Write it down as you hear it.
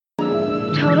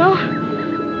Toto.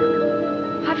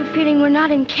 I have a feeling we're not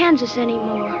in Kansas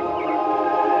anymore.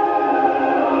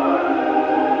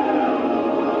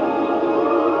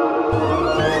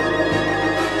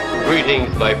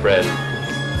 Greetings, my friend.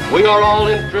 We are all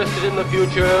interested in the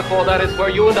future, for that is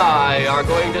where you and I are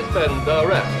going to spend the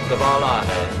rest of our lives.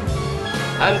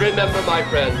 And remember, my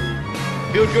friend,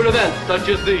 future events such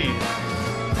as these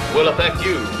will affect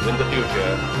you in the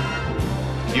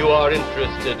future. You are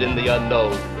interested in the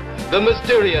unknown, the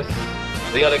mysterious,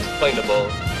 the unexplainable.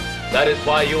 That is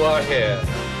why you are here.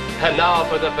 And now,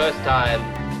 for the first time,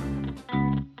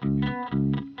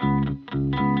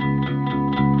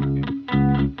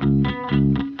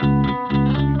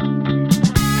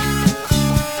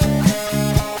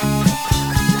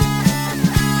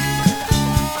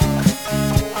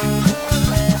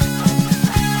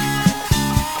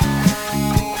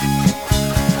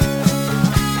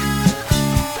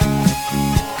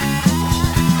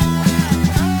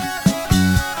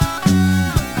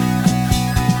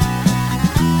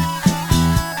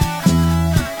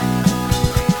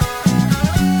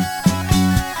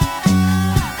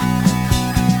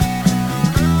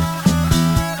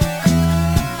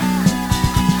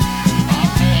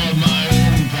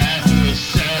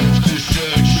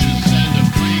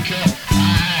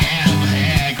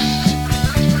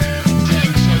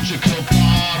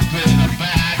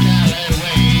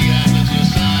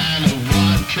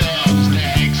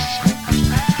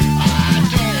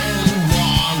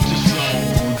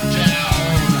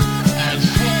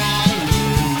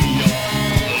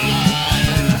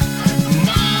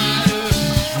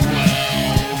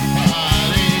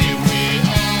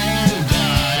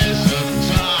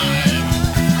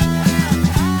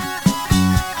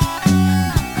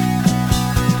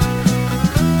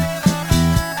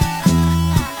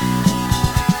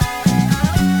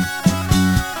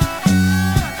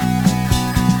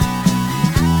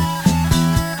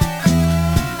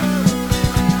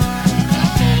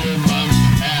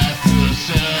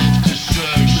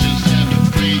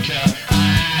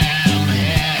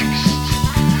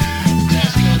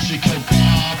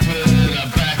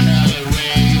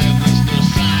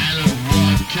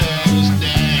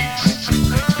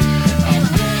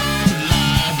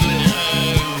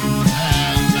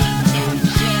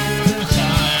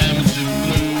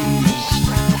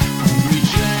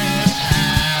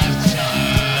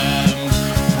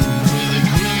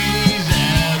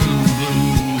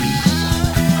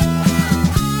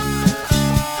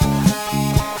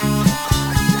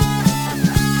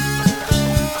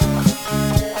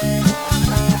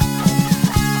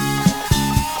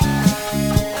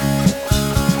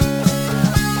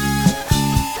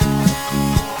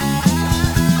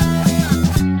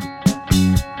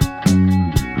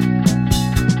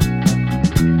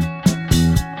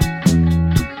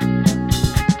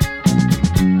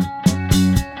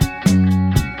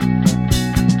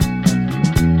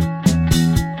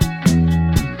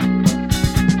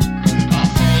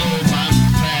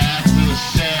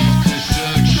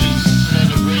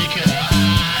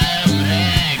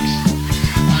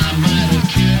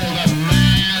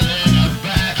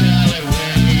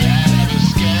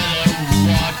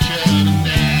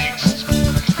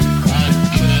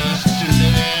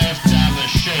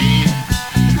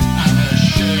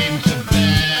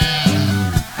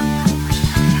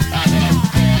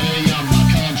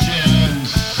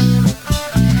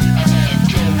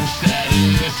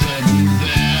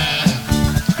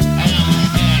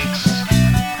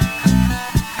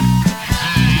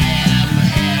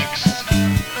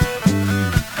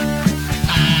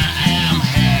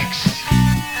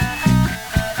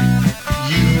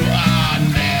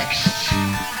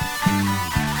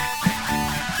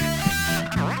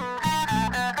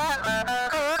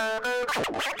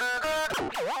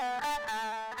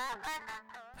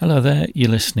 Hello there, you're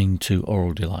listening to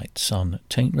Aural Delights on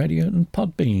Taint Radio and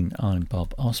Podbean. I'm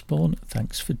Bob Osborne,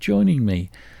 thanks for joining me.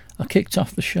 I kicked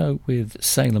off the show with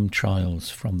Salem Trials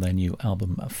from their new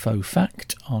album Faux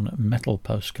Fact on Metal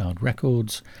Postcard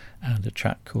Records and a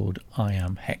track called I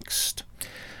Am Hexed.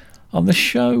 On the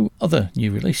show, other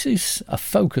new releases, a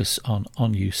focus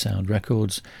on You Sound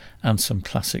Records and some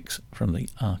classics from the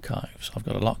archives. I've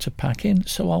got a lot to pack in,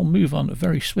 so I'll move on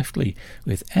very swiftly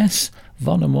with S,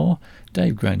 Von Amour,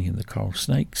 Dave Graney and the Coral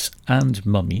Snakes and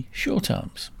Mummy Short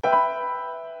Arms.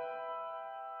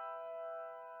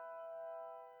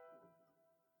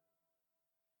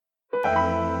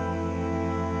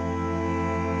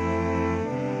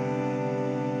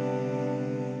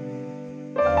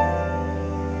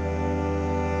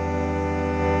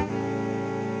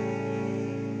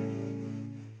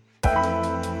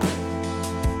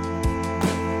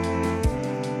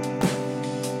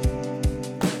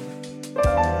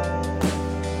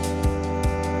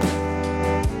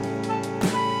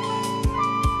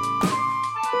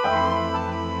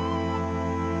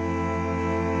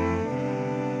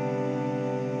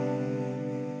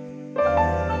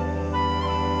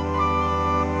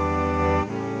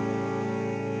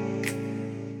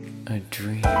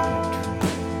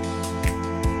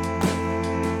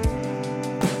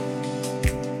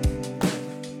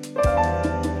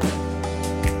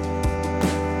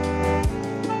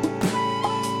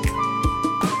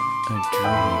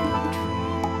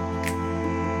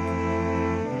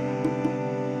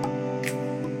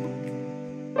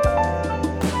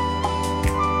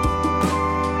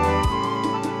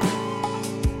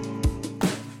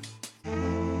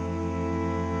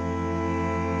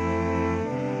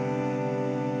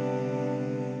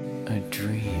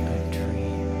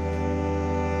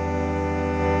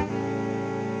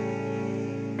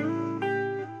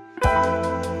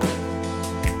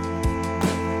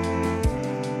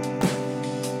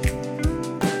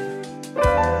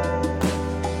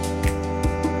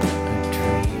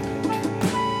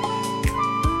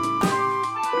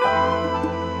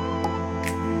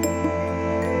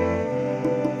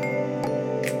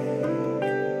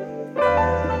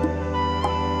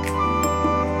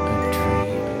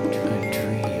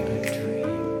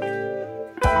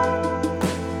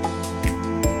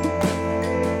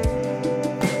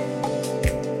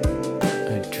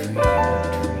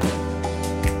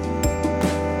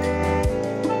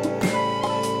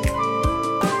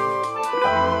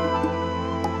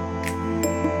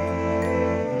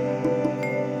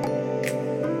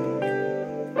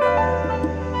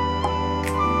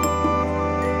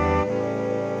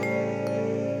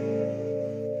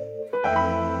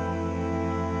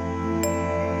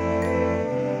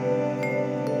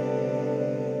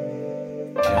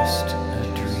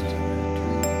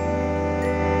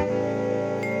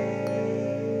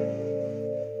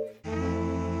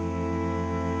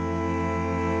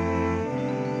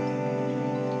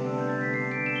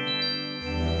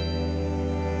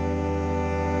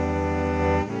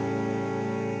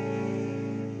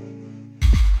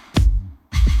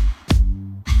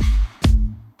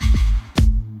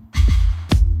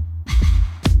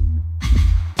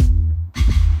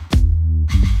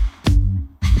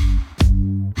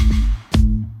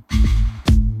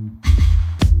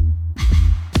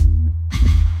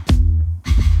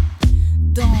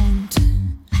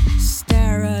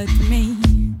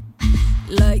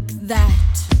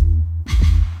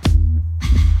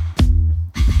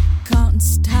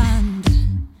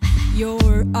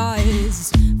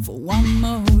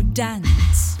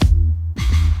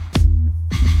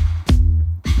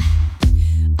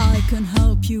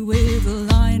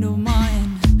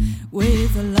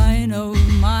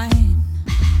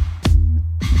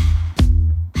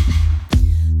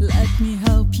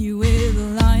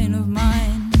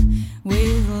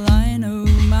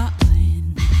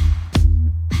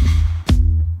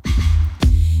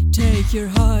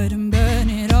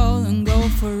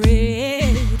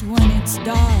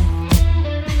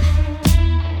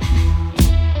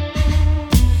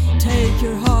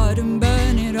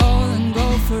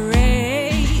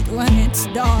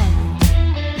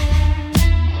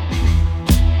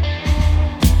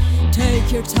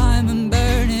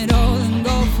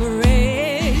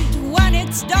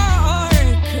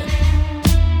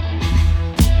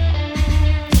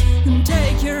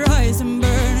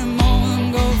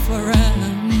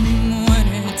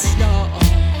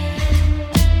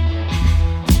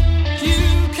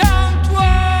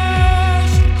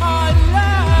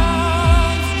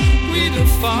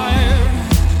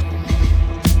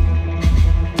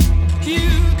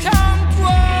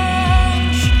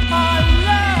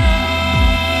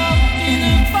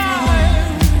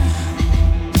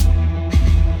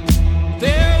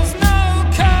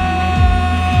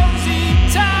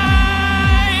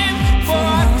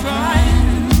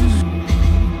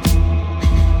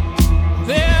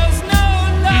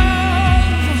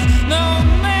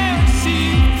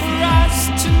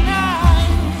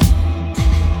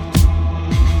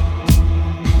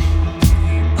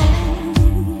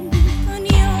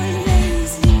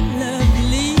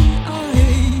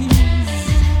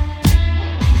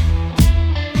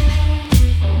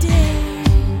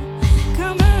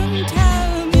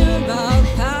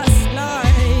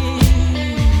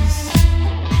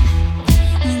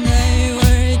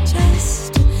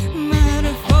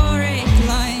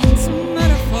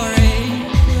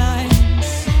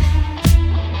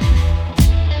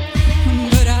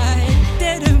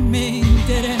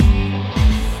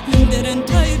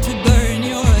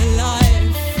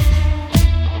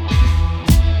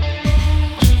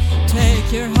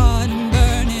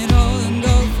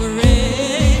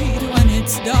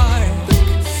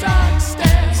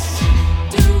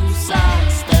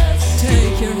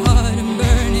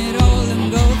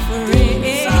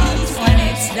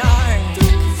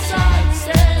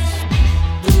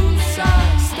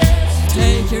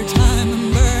 Take your time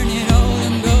and burn it all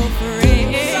and go for it.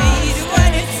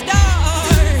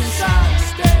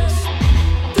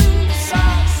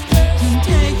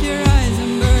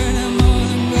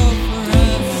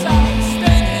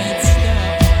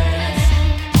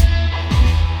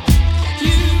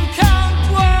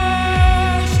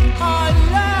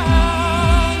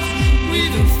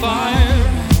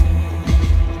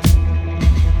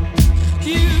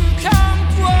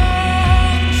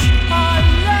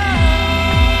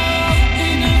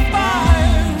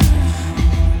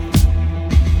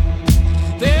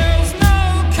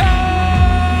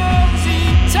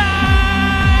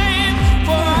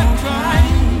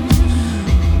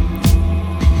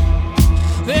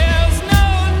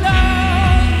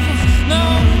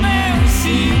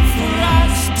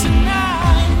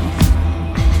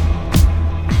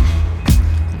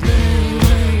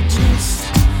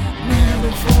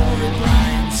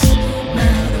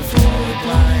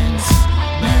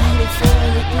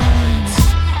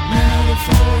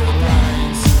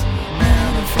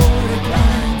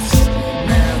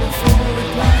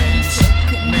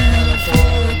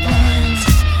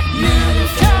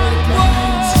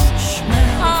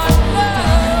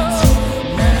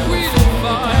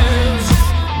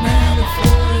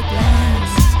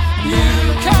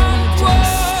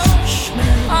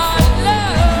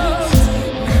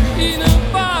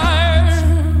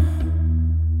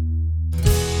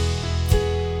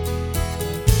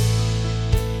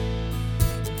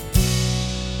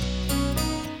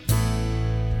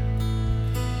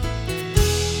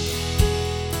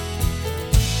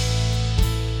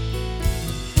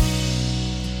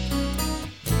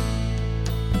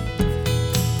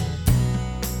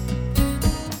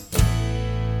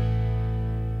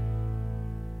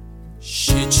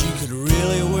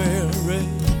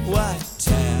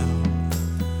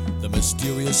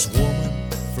 mysterious woman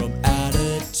from out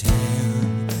of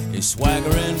town, a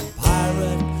swaggering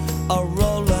pirate, a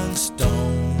rolling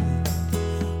stone,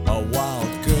 a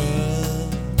wild girl,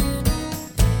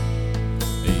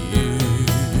 you.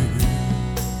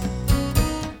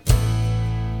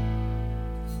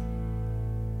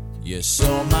 You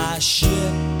saw my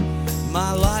ship,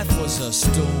 my life was a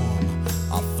storm.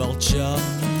 I felt you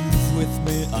move with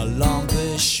me along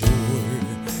the shore.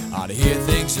 I'd hear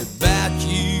things about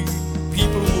you,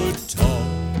 people would talk.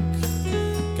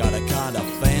 Got a kind of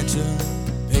phantom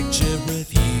picture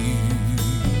of you,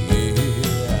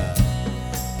 yeah.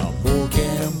 A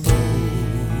Mogambo.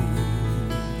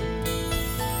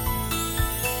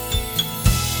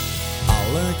 I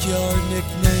learned your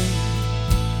nickname,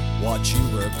 what you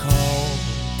were called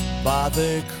by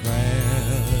the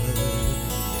crowd.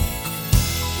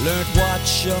 Learned what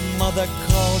your mother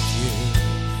called you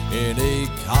in a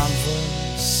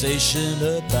conversation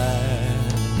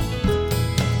about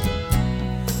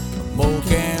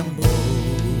Mogambo,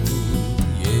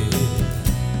 yeah,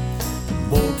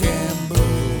 Mogambo.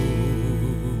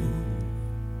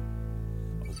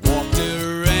 Walked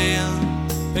around,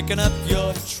 picking up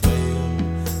your trail,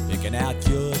 picking out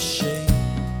your shape.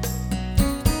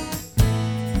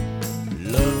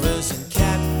 Lovers and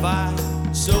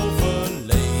catfights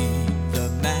overlaid the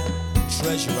map,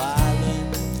 Treasure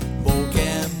Island.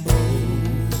 Mogambo,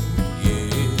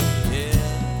 yeah, yeah,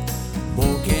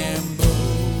 Mogambo.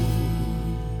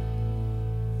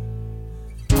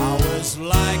 I was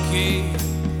like a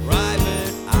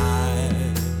private eye.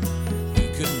 You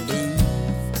couldn't move,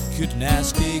 couldn't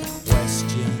ask a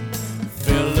question.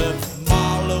 Philip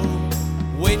Marlowe,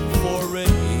 waiting for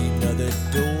another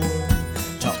door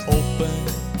to open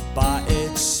by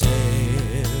itself.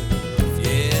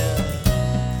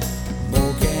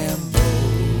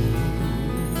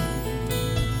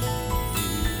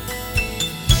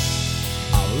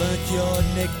 Your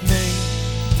nickname,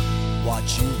 what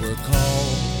you were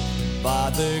called by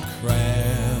the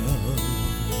crowd.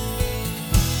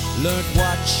 Learned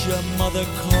what your mother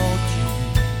called you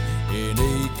in a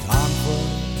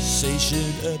conversation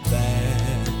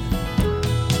about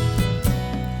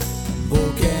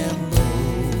Mogambo,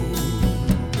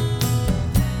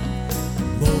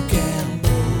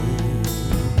 Mogambo,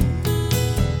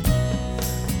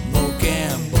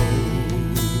 Mogambo.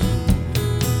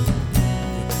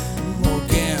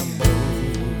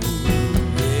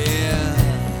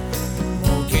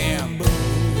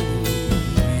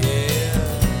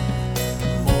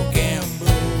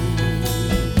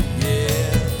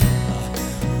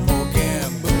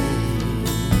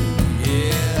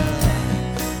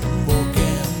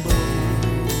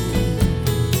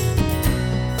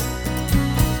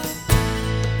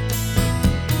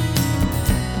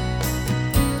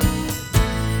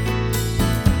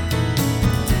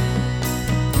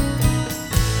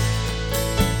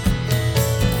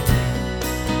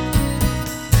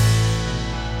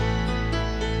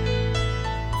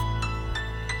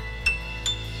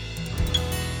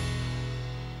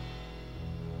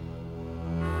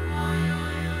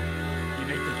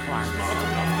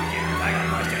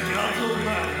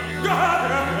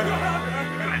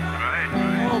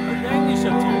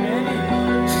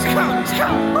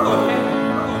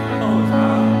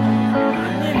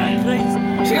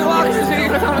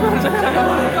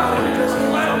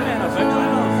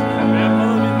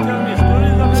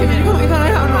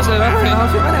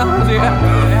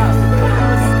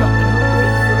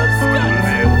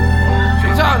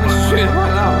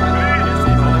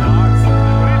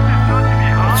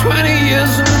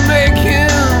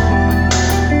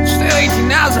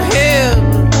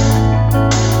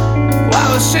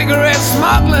 Cigarette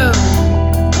smuggling,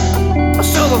 I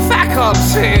saw the fat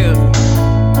cops here.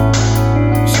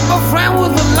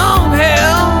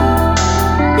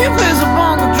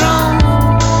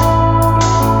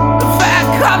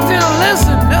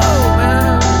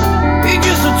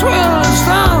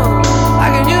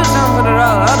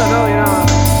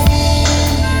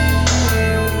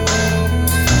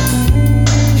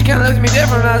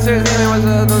 seriously, anyway,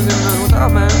 what's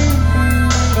up, man?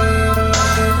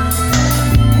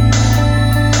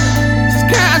 Just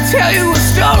can't tell you a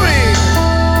story.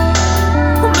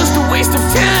 I'm just a waste of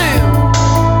time.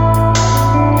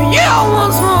 Yeah, I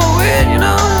want some more weed, you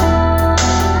know.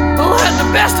 We'll have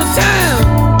the best of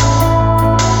time.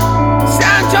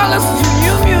 Sound y'all listen to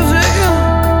new music.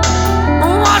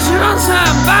 I'm watching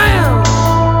Unsigned Band.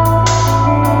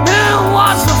 And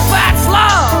watch the fat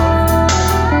slob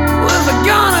with a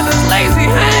gun in his lazy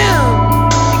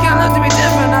hand. He kinda looked at me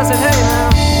different. I said, hey,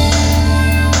 man.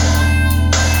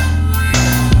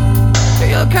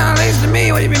 Hey, you look kinda lazy to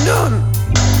me. What you been doing?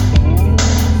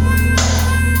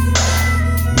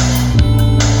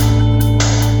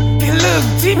 He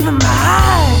looked deep in my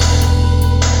eyes.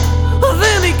 Well,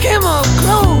 then he came up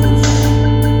close.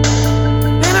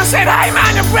 And I said, hey,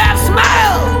 man, your breath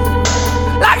smells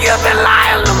like you've been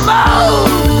lying the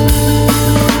most.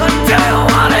 But do you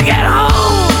wanna get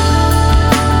home?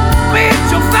 Meet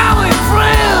your family and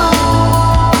friends.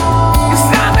 You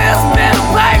sign this bit of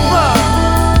paper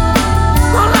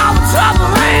on all the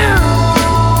trouble hands.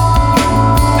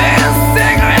 This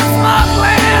cigarette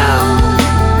smuggling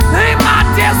ain't my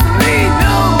destiny,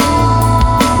 no.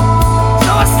 So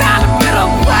I signed a bit of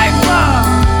paper,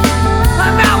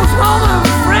 and I was home and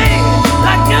free,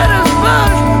 like Judas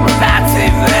Bush without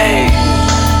TV.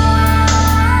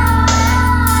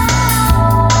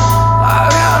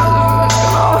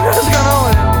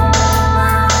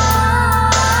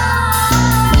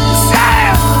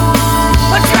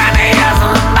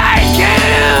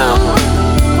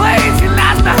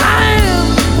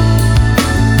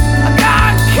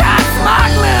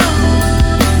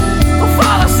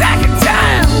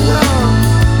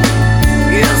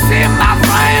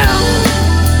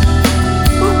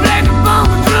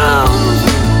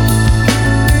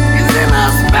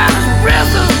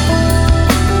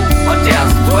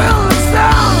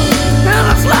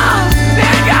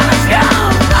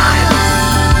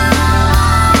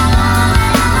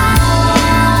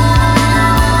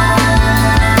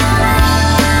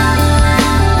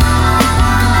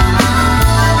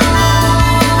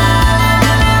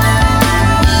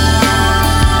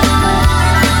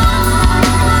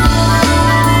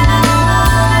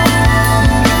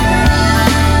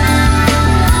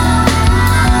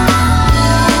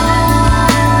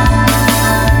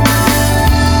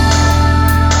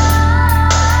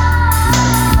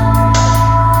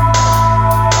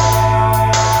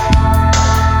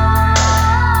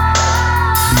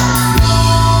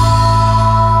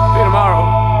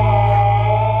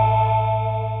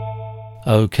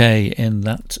 Okay, in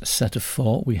that set of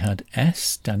four we had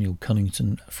S, Daniel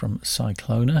Cunnington from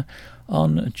Cyclona,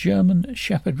 on German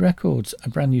Shepherd Records, a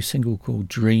brand new single called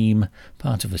Dream,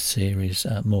 part of a series,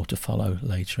 more to follow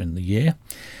later in the year.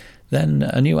 Then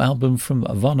a new album from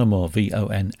Vonamor,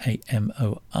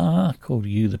 Vonamor, called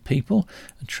You the People,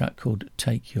 a track called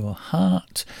Take Your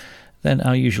Heart. Then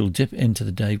our usual dip into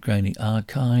the Dave Graney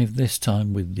archive, this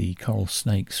time with the Coral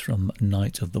Snakes from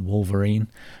Night of the Wolverine,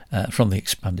 from the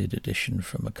expanded edition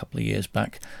from a couple of years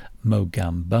back,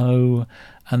 Mogambo,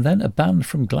 and then a band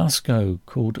from Glasgow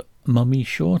called Mummy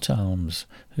Short Arms,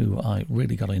 who I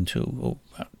really got into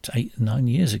about 8-9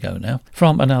 years ago now,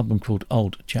 from an album called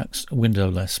Old Jack's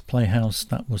Windowless Playhouse.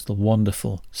 That was the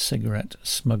wonderful Cigarette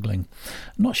Smuggling.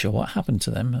 I'm not sure what happened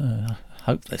to them. I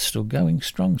hope they're still going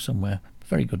strong somewhere.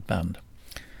 Very good band.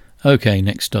 Okay,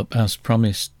 next up, as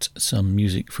promised, some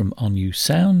music from On You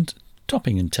Sound,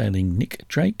 topping and tailing Nick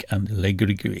Drake and Le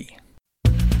Grigri.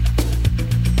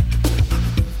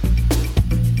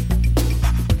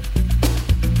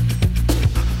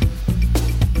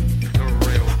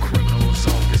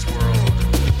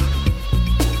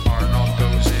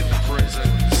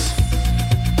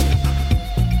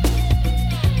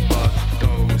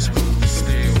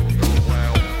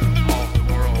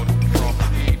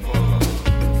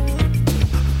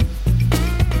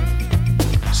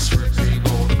 Stripping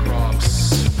all the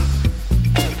crops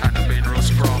and the minerals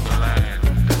from the land.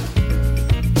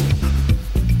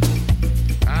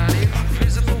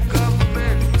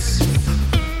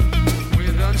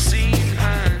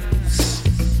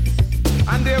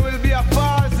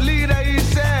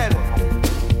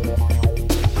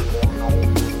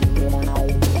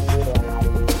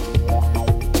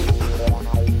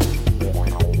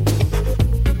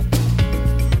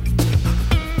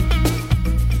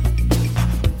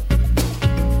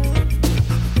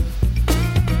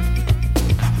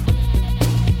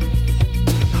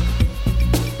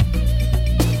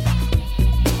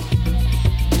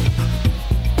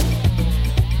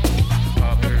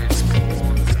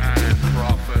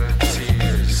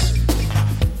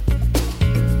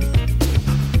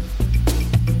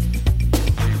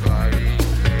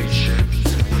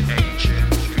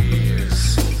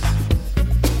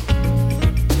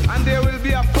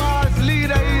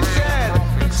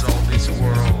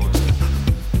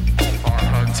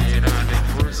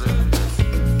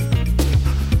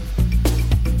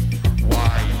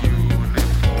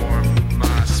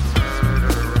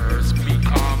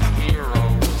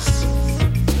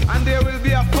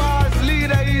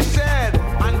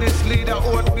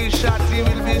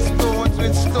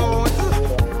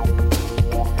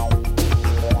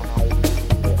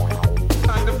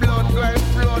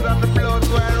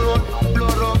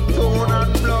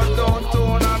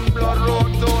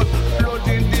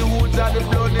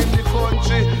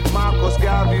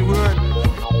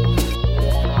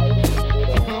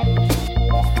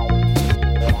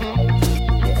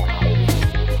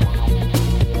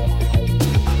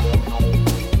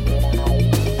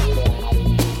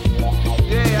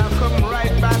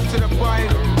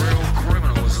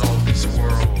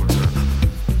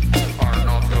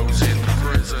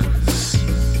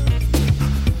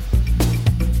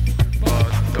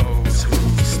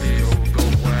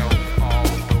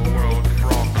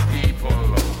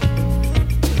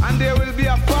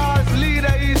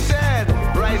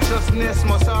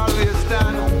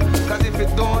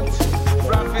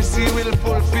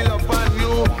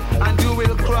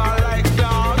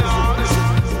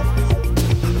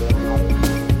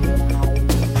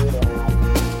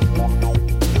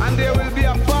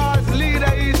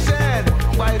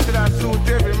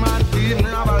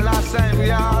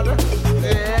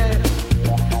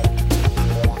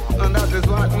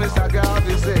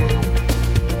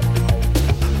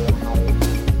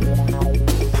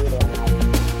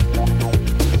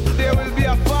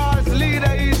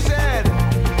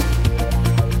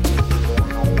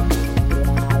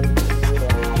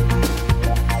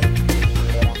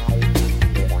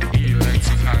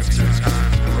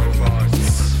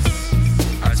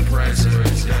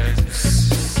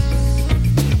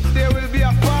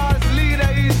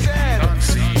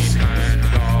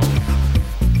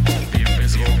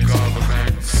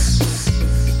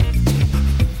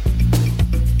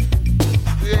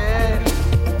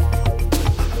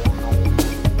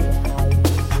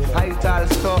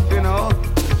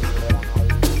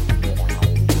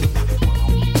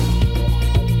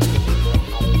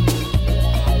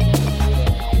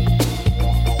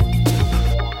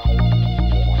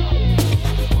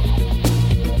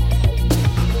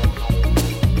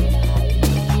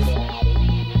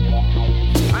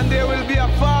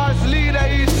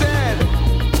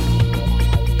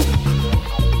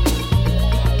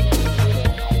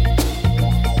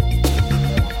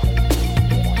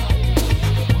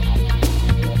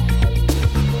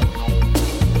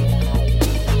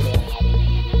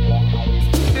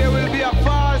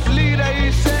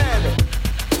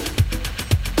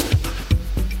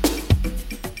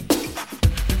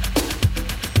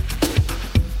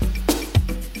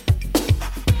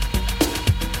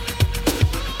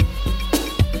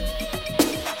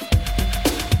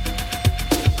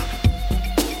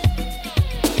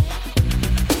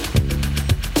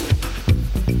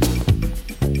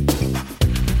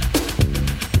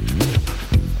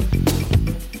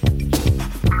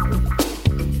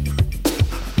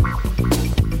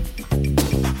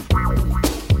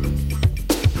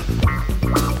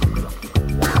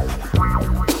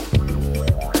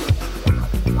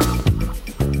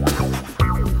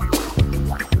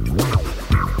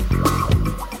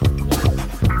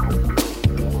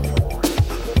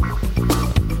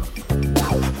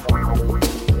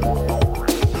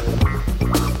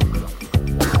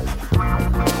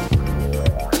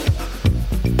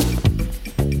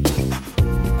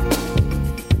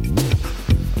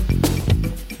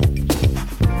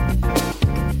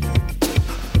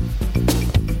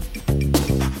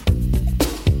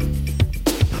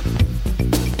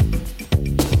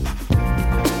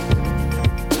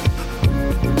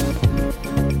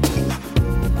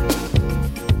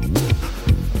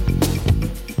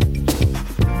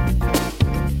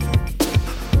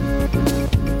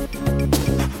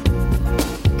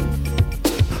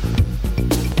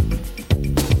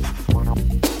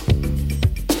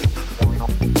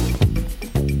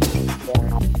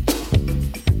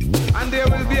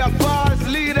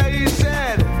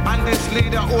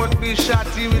 be shot,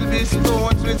 he will be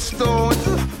stoned with stones.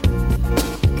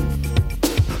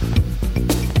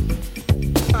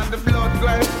 And the blood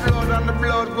going flood and the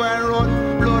blood going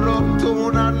run. Blood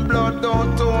uptown and blood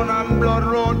downtown and blood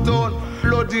round town.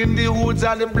 Blood in the woods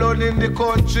and the blood in the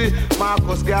country.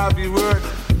 Marcus Garvey word.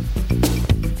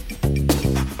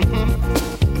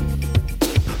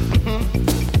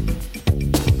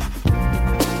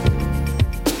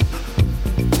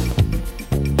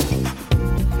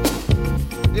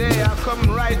 Yeah, I come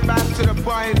right back to the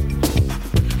point.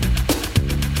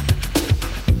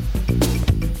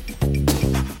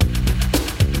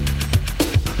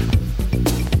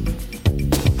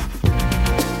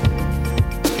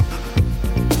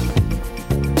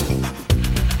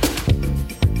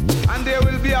 And there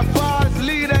will be a false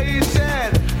leader, he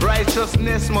said.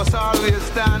 Righteousness must always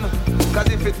stand. Cause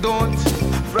if it don't,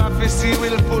 prophecy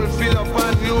will fulfill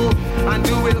upon you. And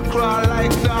you will crawl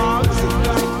like dogs.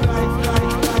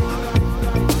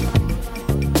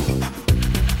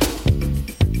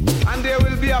 And there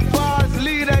will be a false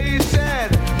leader, he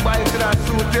said. But it could have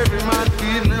suit every man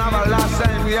feed and have a last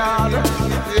time yard.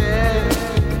 Yeah.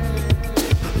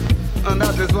 And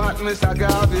that is what Mr.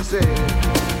 Garvey said.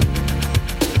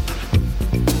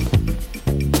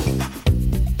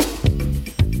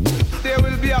 There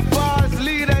will be a false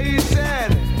leader, he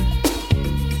said.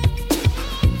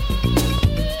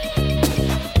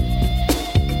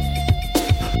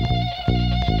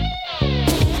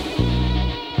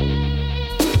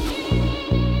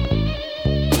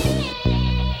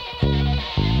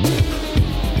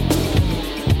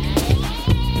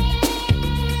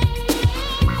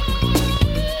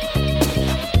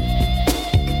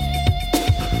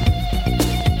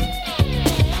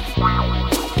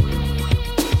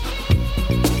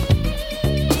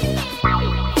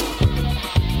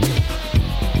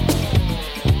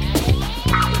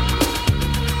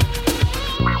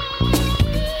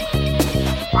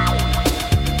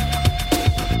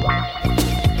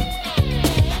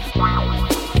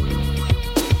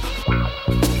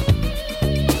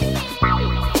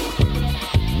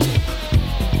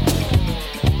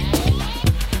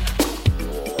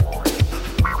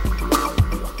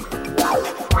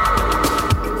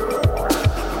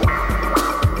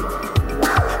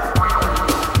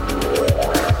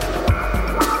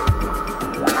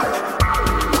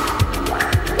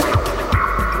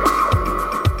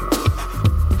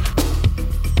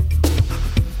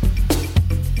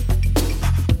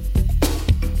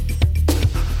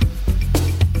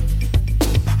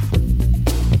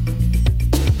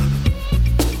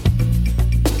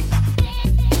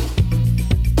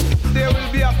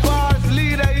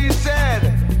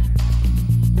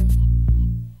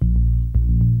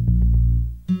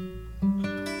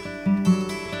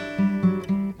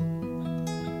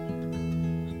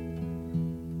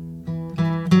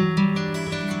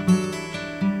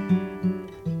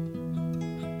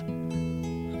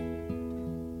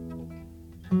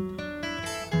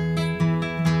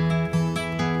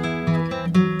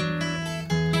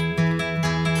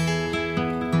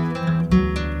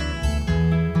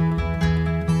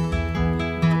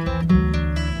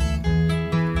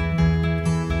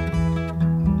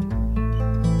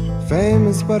 Fame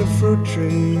is but a fruit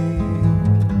tree,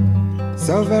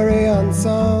 so very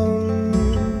unsound,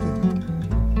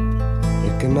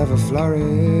 it can never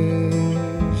flourish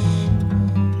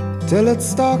till its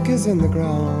stalk is in the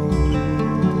ground.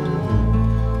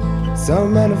 So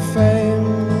men of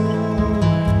fame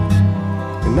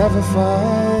can never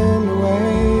find a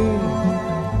way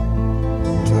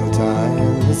till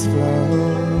time is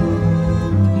flown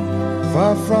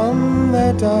far from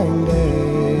their dying day.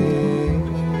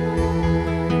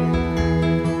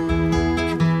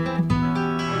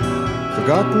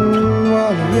 Forgotten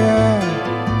while a year,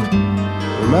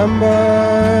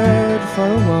 remembered for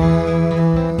a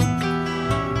while.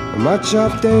 A much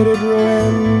updated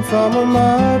ruin from a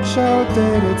much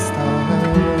outdated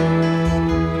style.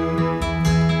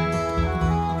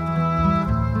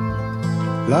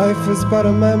 Life is but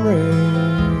a memory,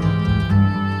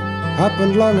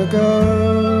 happened long ago.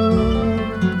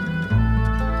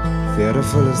 Theater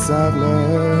full of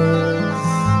sadness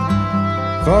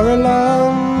for a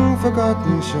long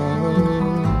forgotten show.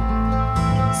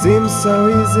 Seems so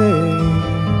easy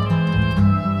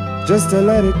just to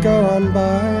let it go on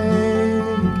by,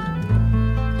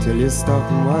 till you stop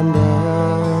and wonder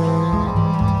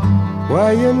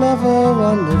why you never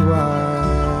wondered why.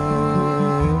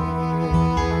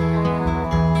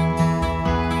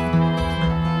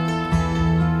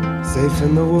 Safe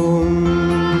in the womb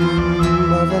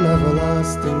of an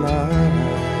everlasting night,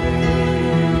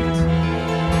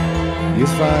 you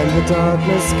find the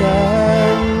darkness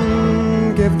can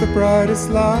give the brightest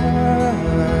light.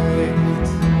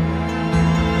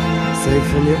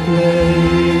 Safe in your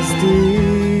place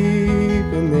deep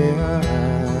in the eye.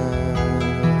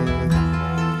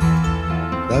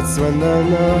 That's when they'll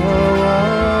know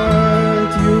what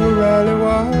you really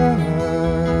want.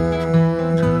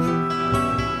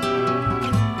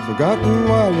 Forgotten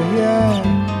while you're here,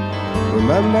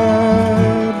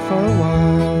 remembered for a while.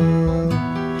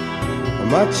 A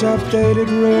much updated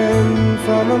ruin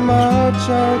from a much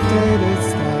outdated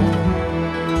style.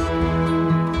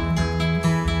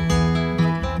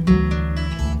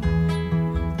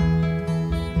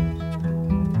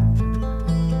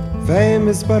 Fame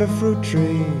is but a fruit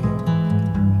tree,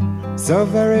 so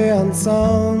very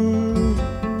unsound.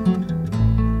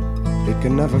 It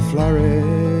can never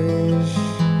flourish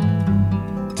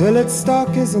till its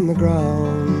stalk is in the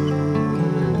ground.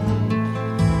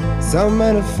 Some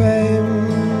men of fame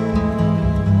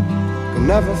can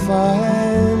never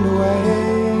find a way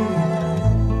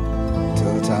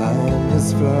till time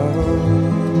has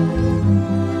flown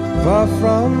far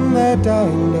from their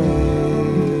dying day.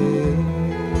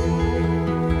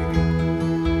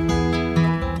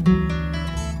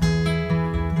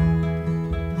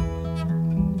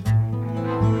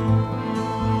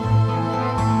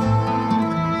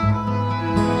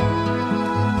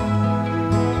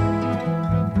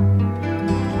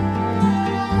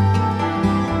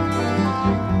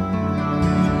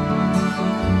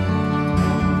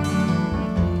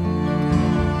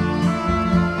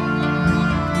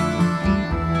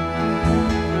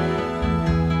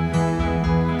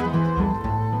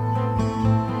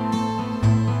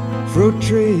 Fruit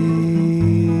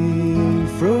tree,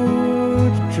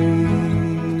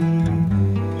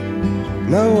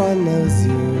 no one knows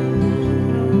you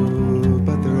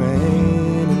but the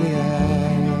rain in the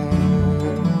air.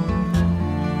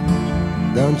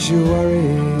 Don't you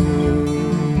worry,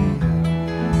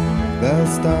 they'll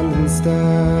stand and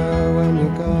stare when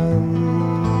you're gone.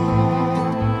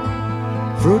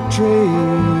 Fruit tree,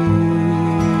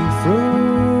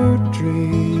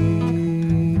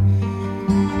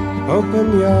 open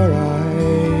your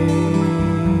eyes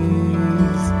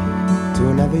to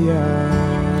another year.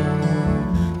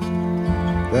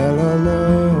 They'll all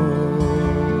know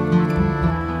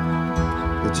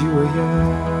that you were here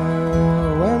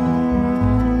when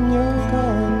you're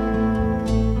gone.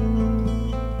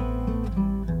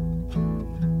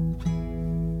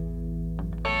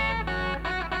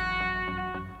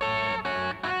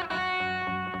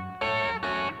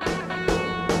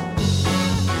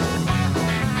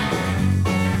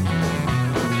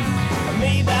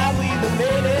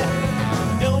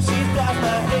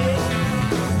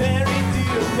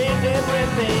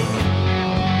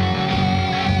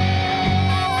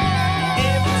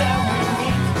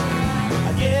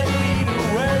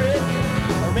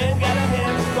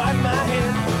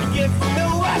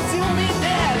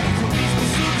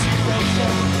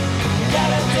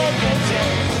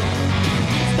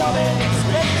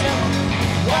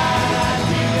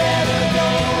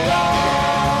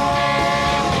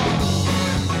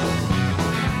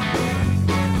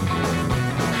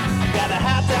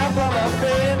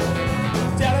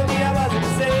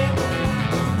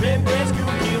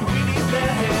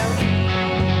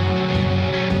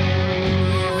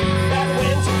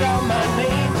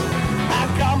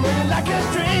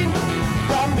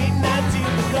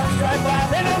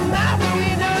 Right, and I'm not the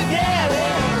winner again.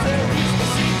 It's a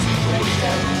situation.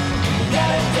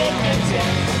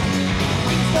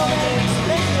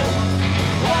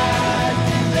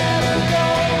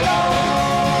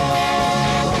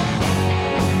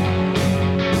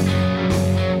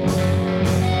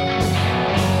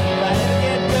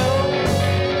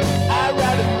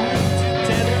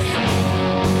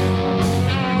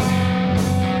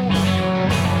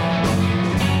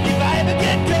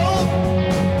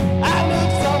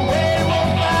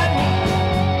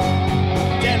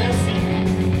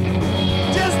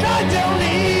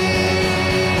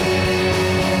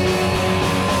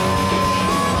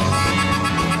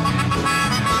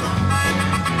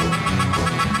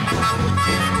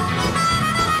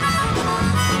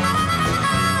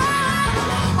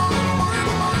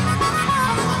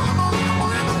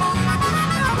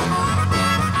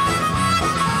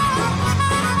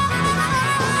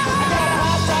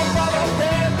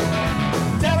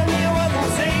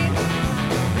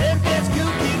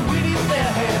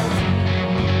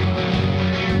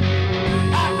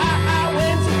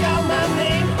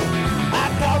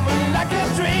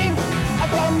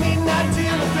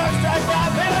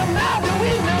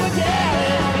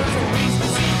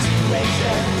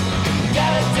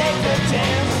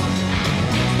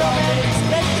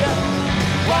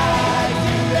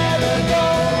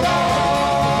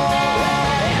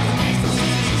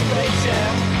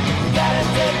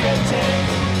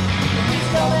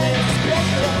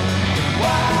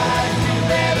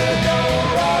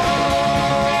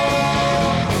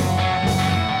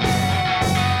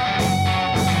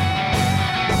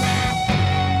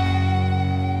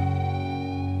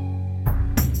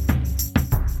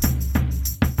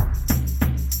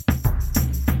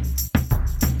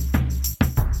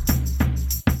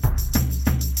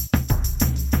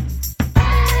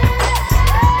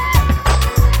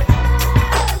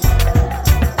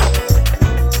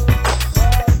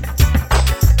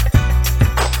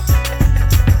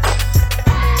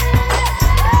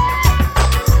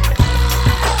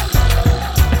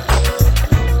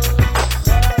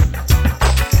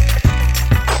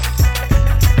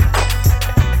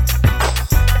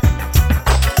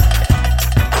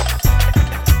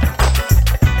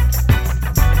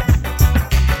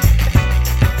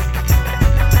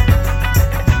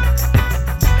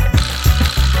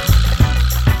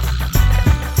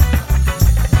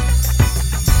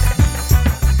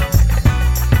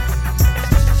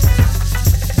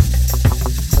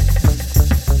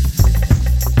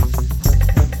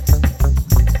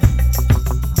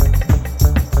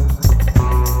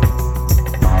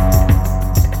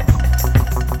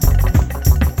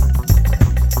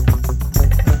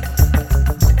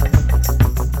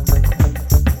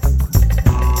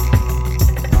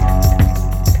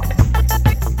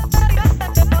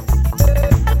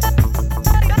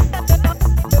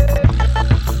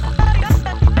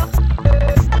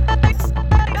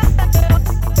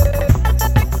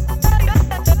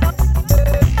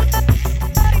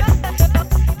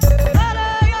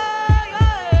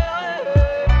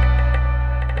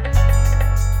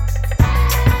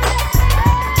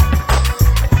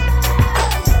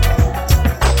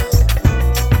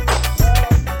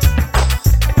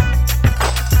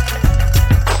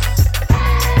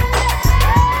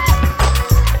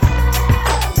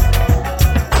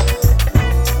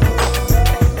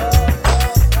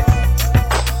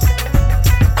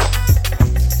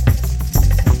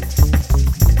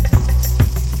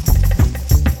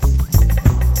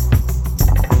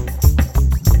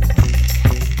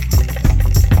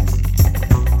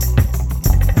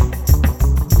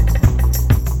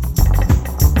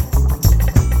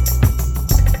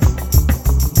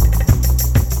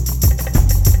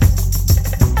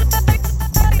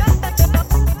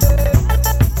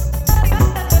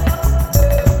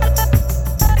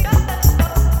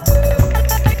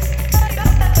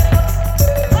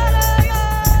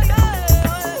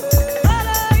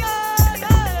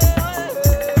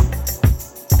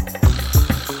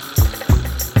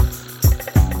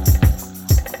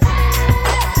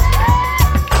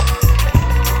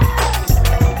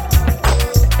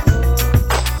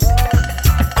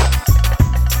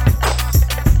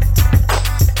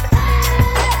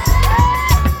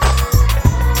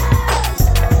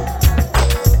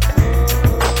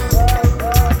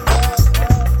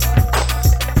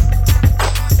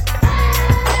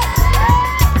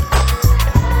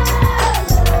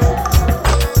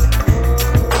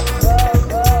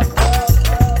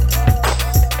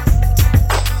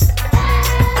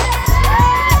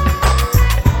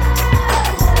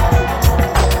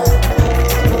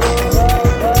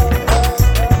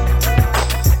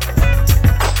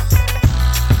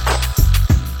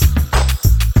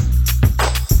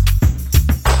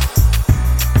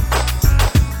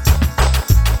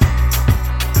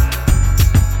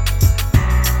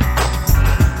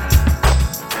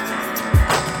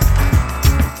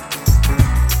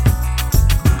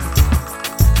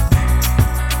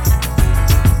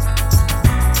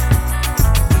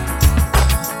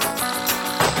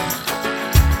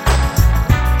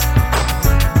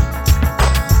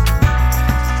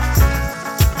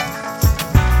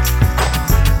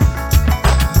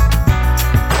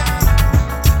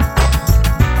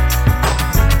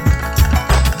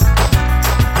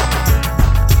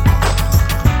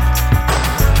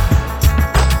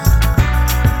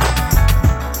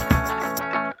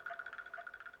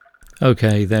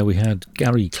 Okay, there we had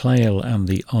Gary Clayle and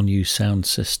the On You Sound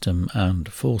System and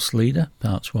Force Leader,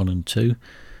 parts 1 and 2,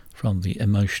 from the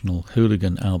Emotional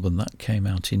Hooligan album that came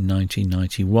out in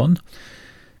 1991.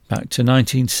 Back to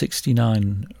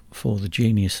 1969 for the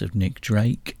genius of Nick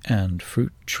Drake and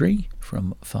Fruit Tree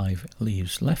from 5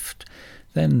 Leaves Left.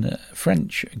 Then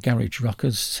French garage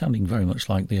rockers, sounding very much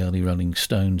like the early Rolling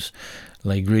Stones,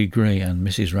 Les Gris Gris and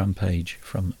Mrs. Rampage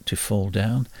from To Fall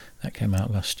Down. That came out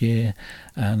last year.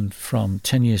 And from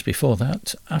 10 years before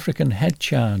that, African Head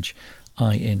Charge,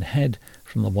 Eye in Head,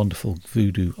 from the wonderful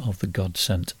Voodoo of the God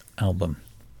Sent album.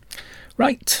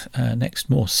 Right, next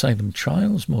more Salem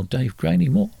Trials, more Dave Graney,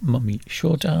 more Mummy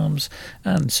Short Arms,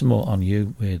 and some more On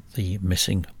You with the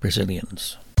Missing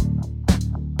Brazilians.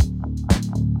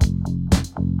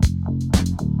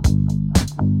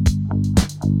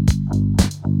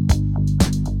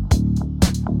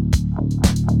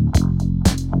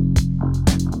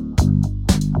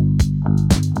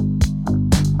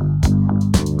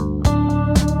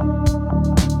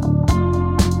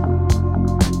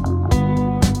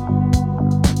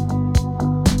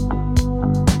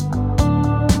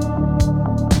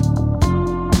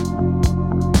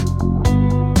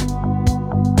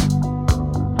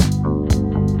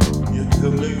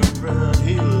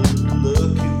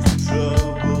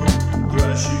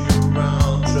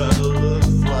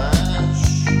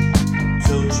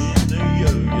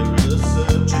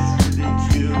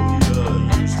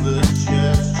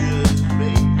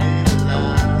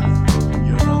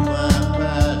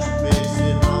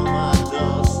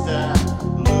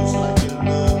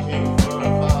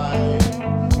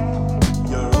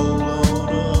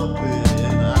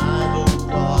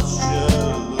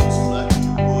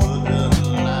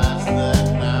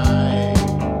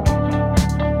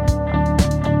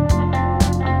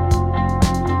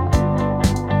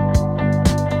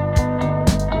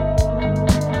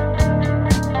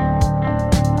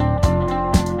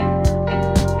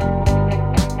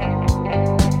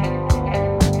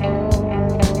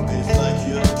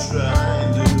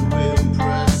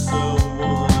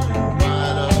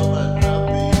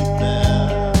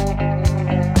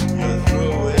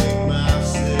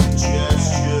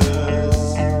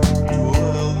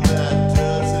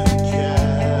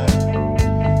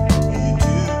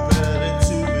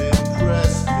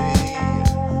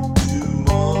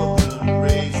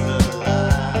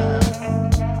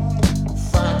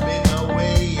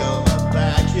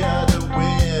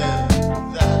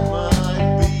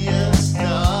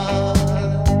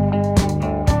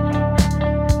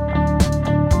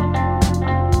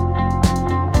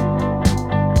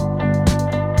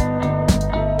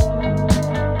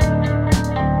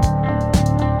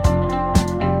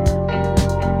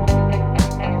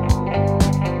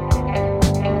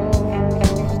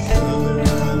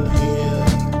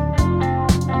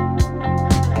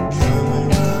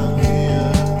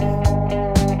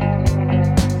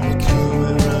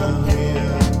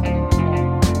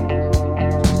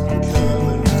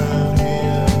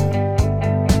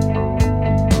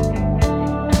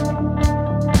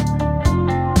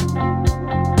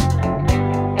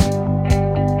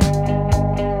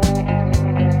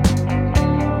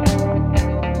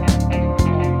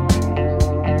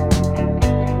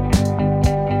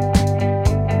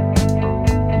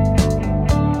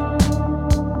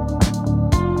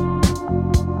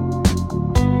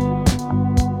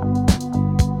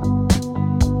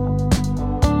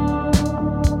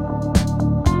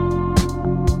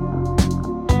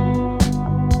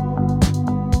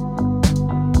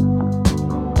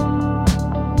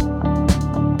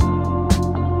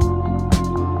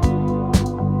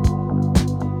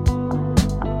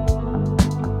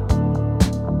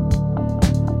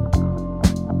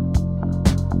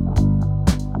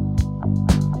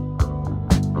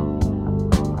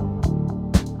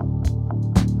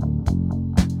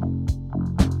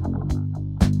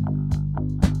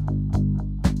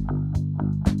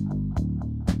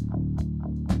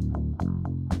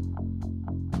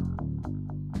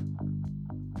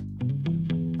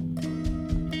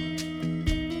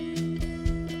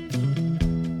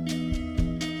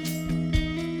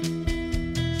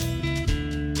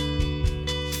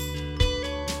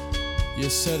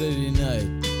 Saturday night,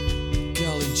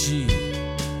 golly gee,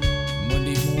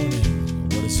 Monday morning,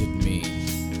 what does it mean?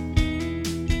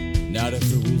 Night of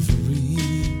the Wolverine.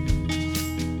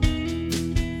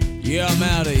 Yeah, I'm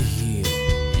out of here,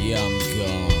 yeah, I'm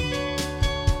gone.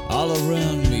 All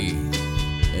around me,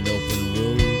 an open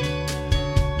road.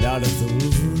 Night of the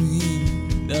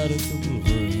Wolverine, night of the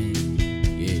Wolverine,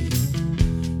 yeah.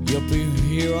 You'll be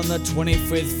here on the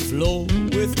 25th floor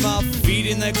with my feet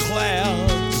in the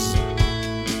clouds.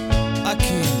 I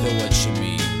can't know what you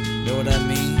mean. know what I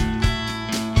mean?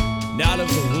 Not of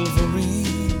the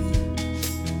Wolverine,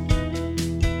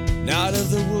 not of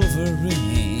the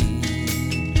Wolverine.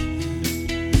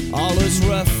 All his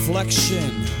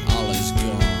reflection, all is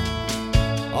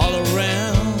gone. All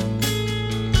around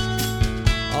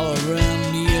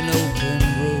me an open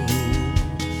road.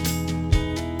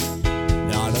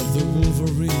 Not of the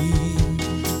Wolverine.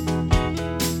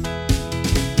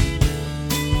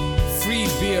 Free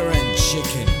beer and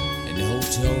chicken in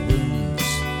hotel rooms,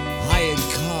 hired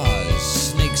cars,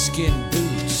 snakeskin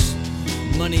boots,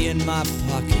 money in my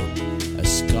pocket, a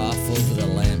scarf over the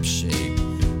lampshade,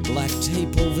 black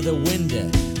tape over the window,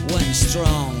 one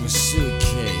strong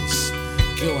suitcase,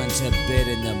 going to bed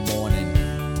in the morning,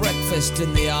 breakfast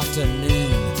in the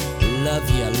afternoon. Love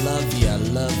ya, love ya,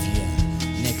 love ya.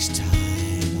 Next time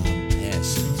I'm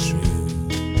passing through.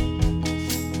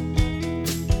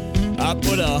 I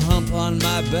put a hump on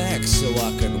my back so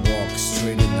I could walk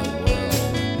straight in the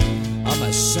world. I'm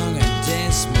a song and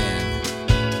dance man,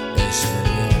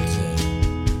 Esmeralda.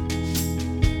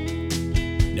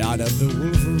 Not of the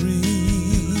Wolverine.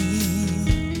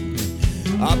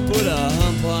 I put a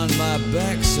hump on my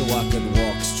back so I could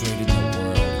walk straight in the world.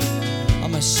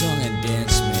 I'm a song and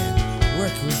dance man,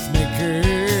 work with me,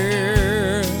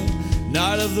 girl.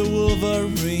 Not of the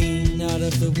Wolverine, not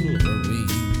of the Wolverine.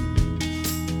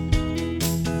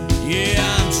 Yeah,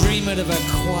 I'm dreaming of a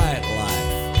quiet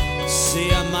life. See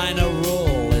a minor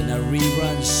role in a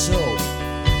rerun soap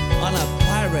on a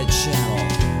pirate channel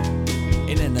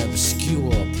in an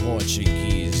obscure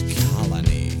Portuguese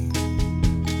colony.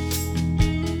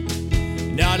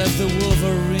 Not of the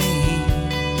Wolverine,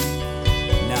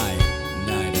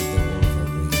 night of the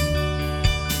Wolverine.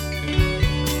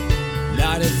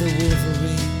 Night of the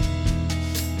Wolverine.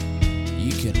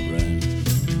 You can run,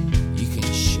 you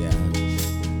can shout,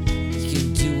 you can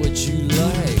do what you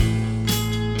like.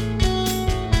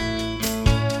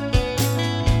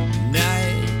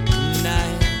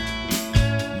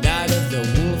 Night of the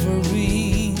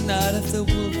Wolverine, night of the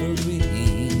Wolverine.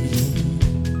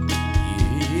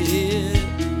 Yeah.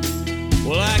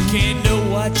 Well, I can't know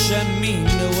what you mean,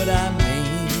 know what I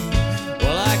mean.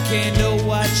 Well, I can't know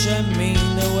what you mean,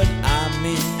 know what I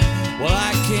mean. Well,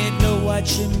 I can't know what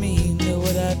you mean, know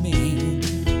what I mean.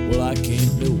 Well, I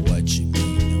can't know what you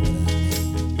mean, know what I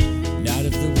mean. Night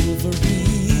of the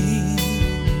Wolverine.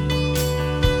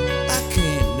 I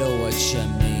can't know what you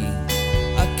mean.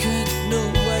 I can't know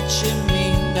what you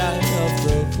mean. Night of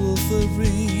the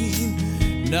Wolverine.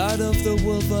 Night of the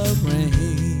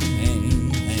Wolverine.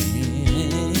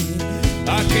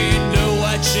 I can't know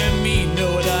what you mean,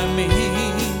 know what I mean.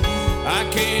 I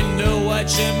can't know what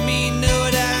you mean, know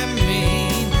what I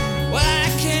mean. Well, I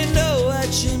can't know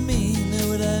what you mean, know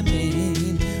what I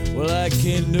mean. Well, I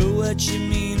can't know what you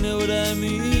mean, know what I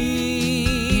mean.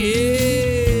 Yeah.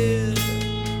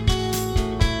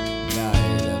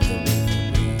 Night of the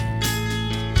Wolverine.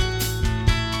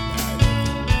 Night of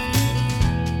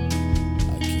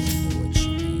the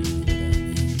Wolverine.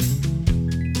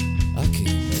 I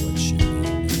can't know what you mean, know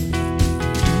what I mean. I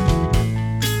can't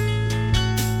know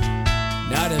what you mean.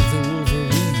 Night of the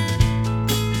Wolverine.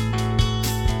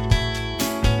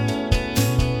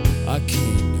 I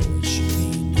can't know what you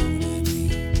mean, know what I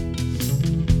mean.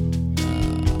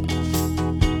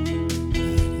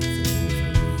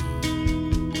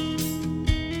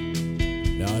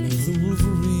 Night of the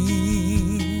Wolverine.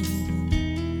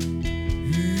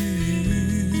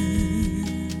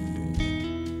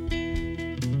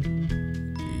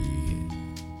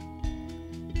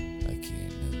 I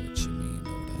can't know what you mean,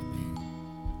 know what I mean.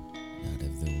 Night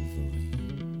of the Wolverine.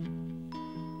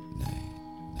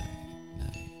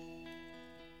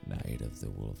 Night of the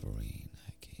Wolverine.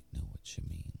 I can't know what you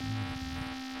mean.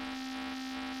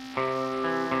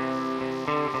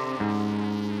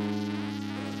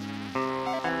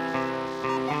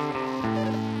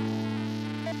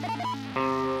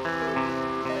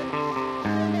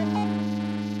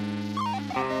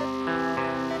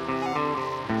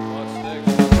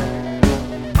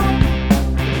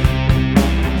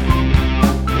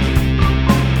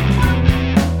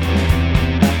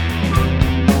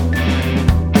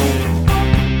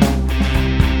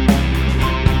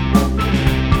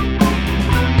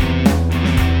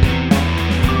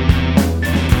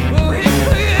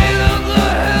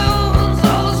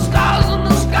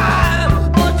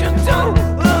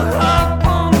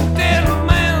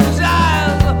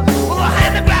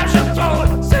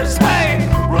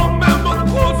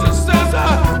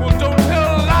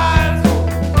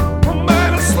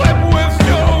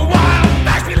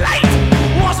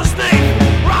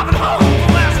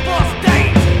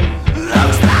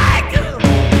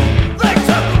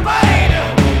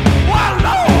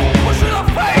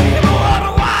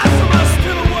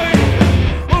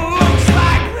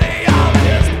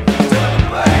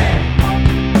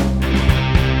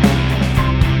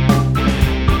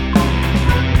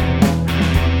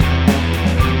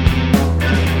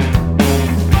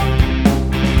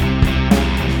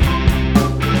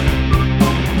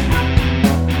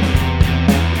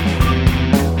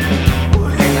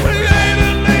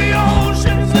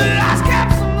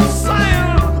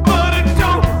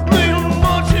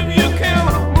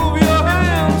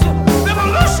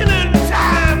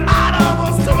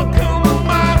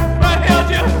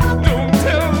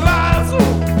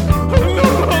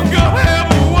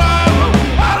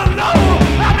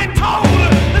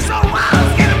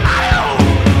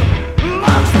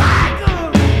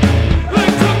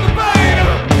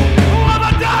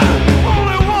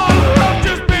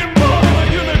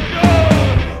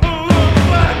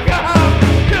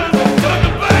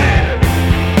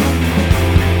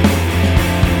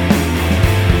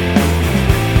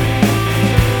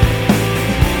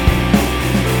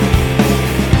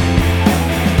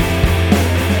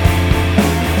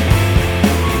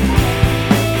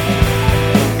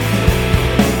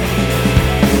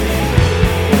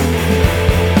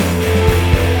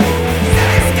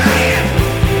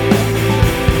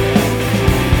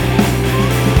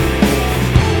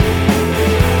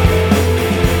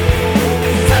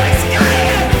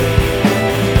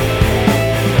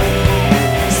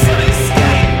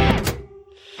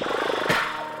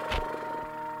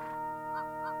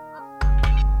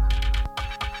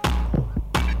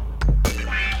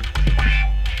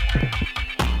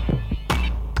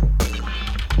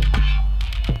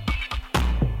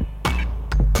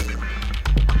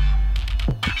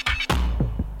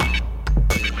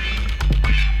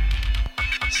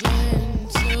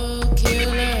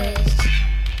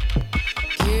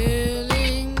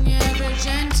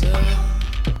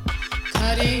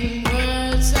 Cutting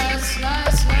words that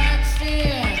slice like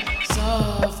fear,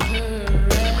 soft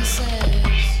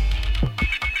caresses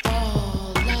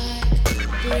fall like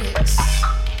bricks.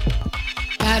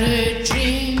 Battered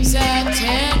dreams that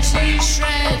tear to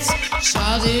shreds,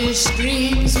 childish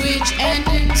screams which end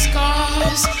in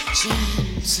scars.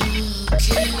 Gentle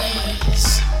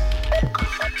killers,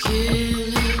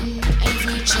 killing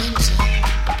ever gentle.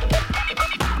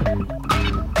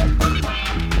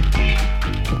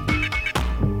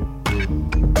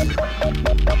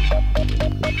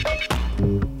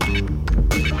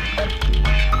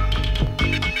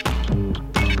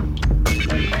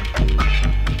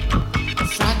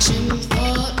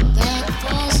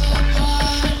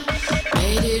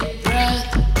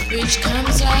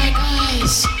 Comes like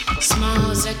ice,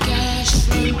 smiles that gash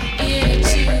from ear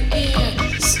to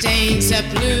ear, stains that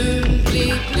bloom,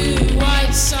 bleed blue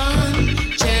white sun,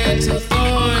 gentle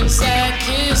thorns that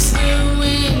kiss the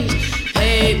wind,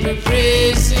 paper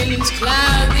prisons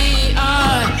cloud the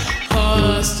eye,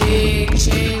 caustic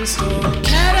chain storm,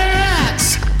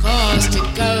 cataracts,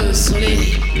 caustic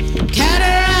ghostly,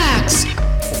 cataracts.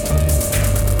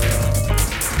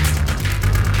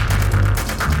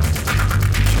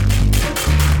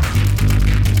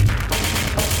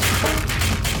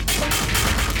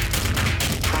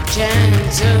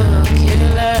 Gentle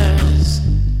killers,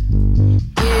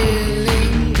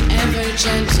 killing ever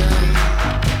gentle.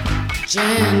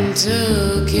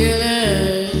 Gentle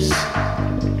killers,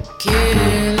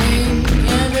 killing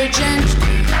ever gentle.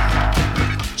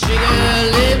 Trigger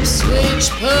lips which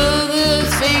pull the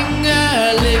finger,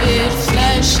 livid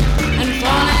flesh and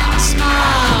falling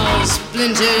smiles,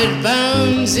 splintered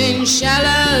bones in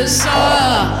shallow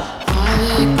soil,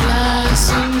 violet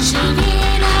glass and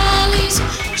sugared alleys.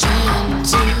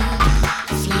 Gentle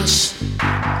flesh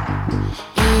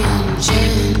in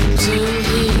gentle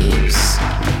heaps,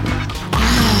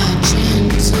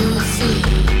 gentle feet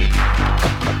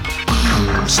in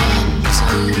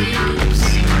gentle heaps.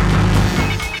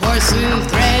 Porcelain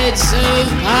threads of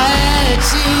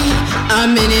piety, a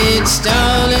minute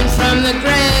stolen from the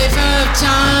grave of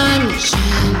time.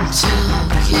 Gentle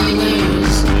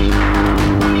killers,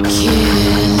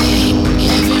 killing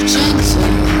ever gentle.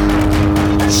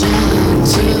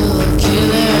 Gentle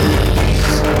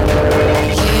killers,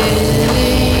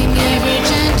 killing ever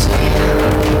gentle.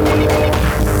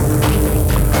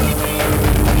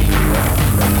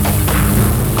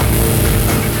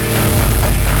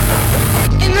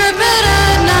 In the bed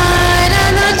of night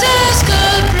and the dusk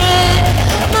of bread,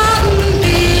 mountain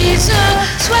beads of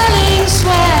swelling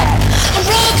sweat, a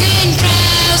broken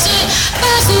trouser,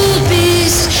 baffled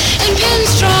beast, and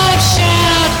pinstripe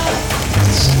shout.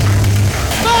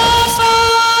 Far,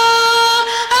 far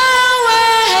away.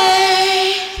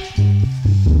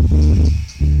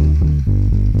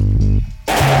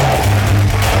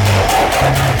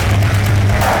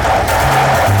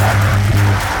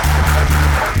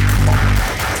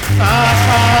 Far,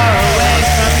 far away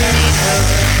from the meat hook.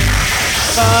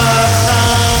 Far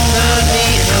from the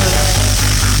meat hook.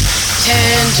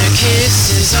 Tender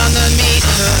kisses on the meat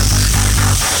hook.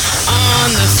 On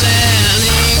the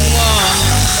flailing wall,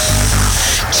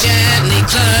 gently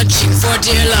clutching for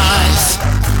dear life.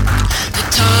 The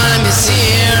time is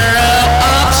zero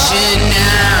option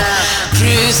now,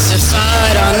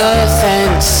 crucified on the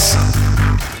fence.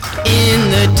 In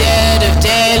the dead of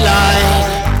daylight,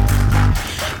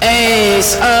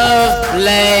 ace of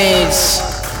blades,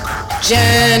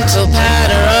 gentle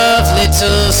patter of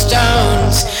little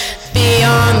stones.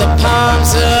 Beyond the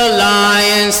palms a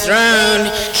lion's throne,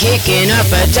 kicking up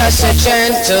a dust, a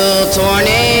gentle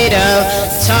tornado.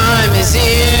 Time is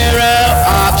zero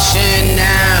option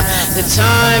now. The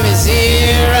time is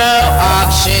zero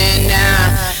option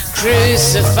now.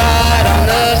 Crucified on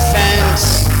the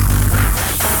fence.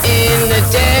 In the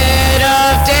dead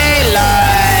of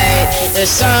daylight, the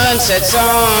sun sets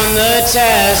on the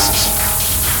test.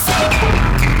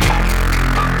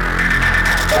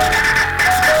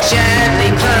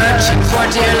 Gently clutching for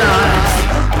dear life,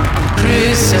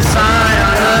 crucified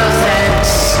on a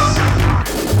fence.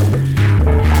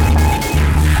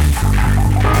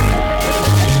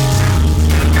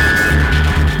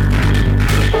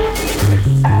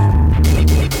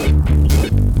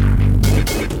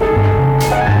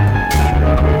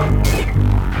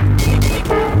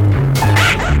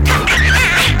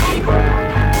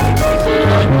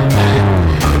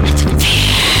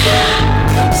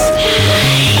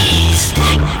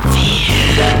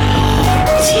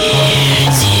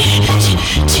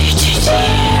 Fear,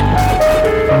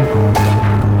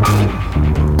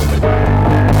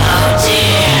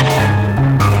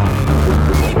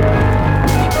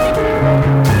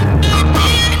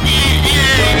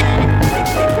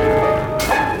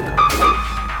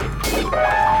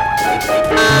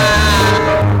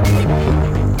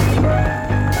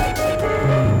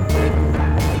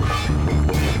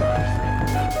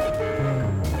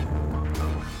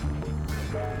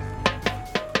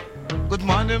 Good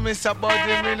morning, Mr.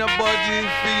 Body, me no body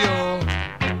for you.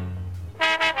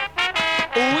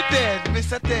 Who dead,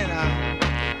 Mr. Tenor?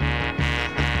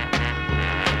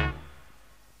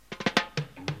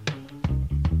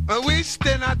 We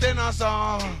tenor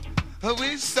song.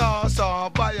 We saw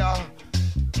buyer.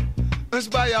 It's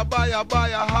buyer,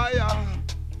 higher.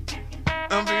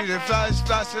 And we the flash,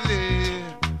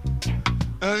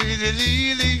 and we the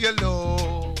lily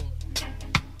yellow.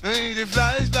 And the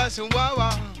flash, and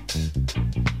wawa.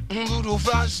 Good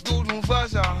flash, and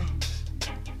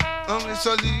it's a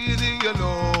lily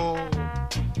yellow.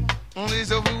 And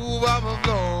it's a move of a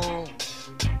flow.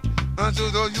 And to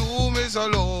the you miss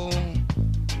alone.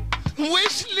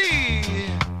 Wishly,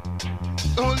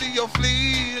 only your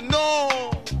flee,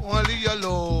 no, only your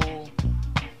low.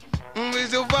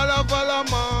 Miss you follow,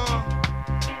 ma.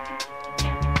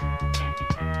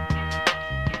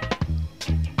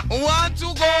 Want to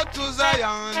go to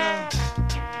Zion?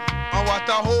 What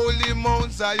a holy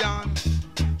Mount Zion.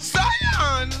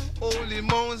 Zion, holy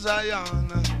Mount Zion.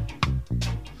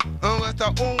 What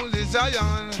a holy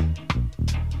Zion.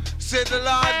 Say the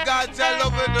Lord God shall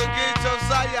open the gates of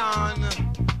Zion,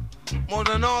 more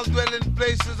than all dwelling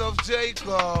places of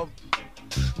Jacob.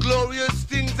 Glorious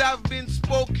things have been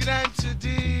spoken unto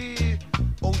thee,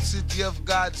 O city of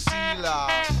God, Selah.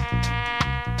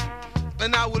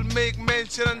 And I will make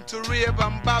mention unto Rahab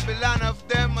and Babylon of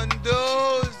them and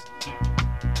those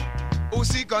who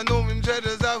seek and know him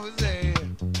dreaders, I will say.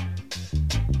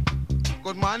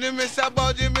 Good morning, Mr.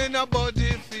 Body, me no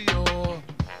body for you.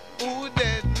 Who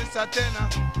dead, Mr. Tenor?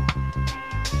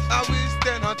 I wish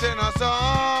tenor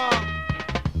song.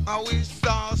 I wish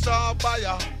saw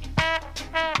buyer.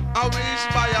 I wish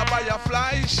buyer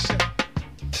flash.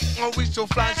 I wish to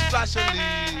flash a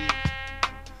lead.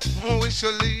 I wish to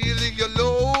lead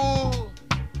yellow.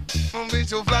 I wish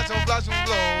to flash and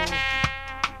blow.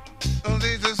 And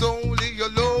this is only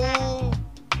yellow.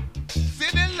 See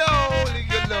the lowly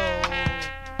yellow.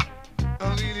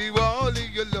 And really only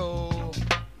yellow.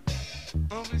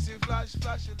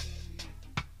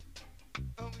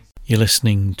 You're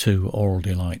listening to Aural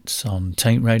Delights on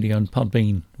Taint Radio and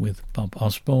Podbean with Bob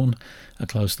Osborne. I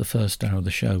closed the first hour of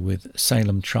the show with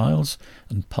Salem Trials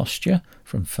and Posture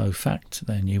from Faux Fact,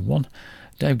 their new one.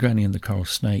 Dave Graney and the Coral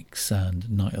Snakes and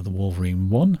Night of the Wolverine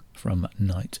 1 from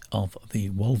Night of the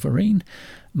Wolverine.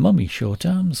 Mummy Short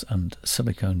Arms and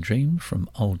Silicone Dream from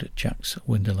Old Jack's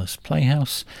Windowless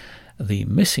Playhouse. The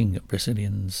Missing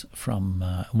Brazilians from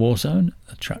Warzone,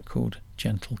 a track called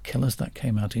Gentle Killers that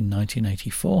came out in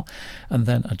 1984, and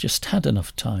then I just had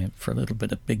enough time for a little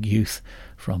bit of Big Youth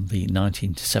from the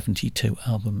 1972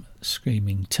 album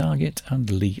Screaming Target and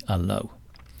Lee Allo.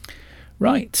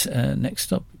 Right,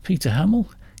 next up Peter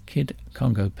Hamill, Kid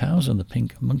Congo Powers and the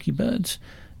Pink Monkey Birds,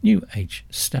 New Age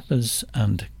Steppers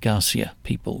and Garcia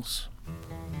Peoples.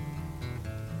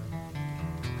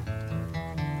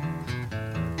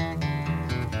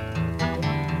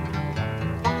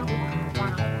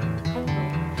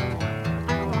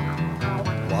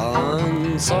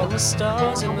 Once all the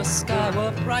stars in the sky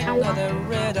were bright, now they're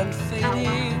red and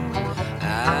fading.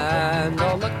 And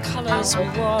all the colours we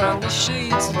wore and the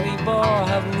shades we bore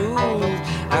have moved,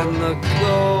 and the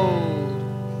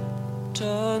gold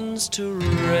turns to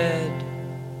red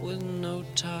with no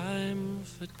time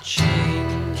for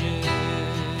changes.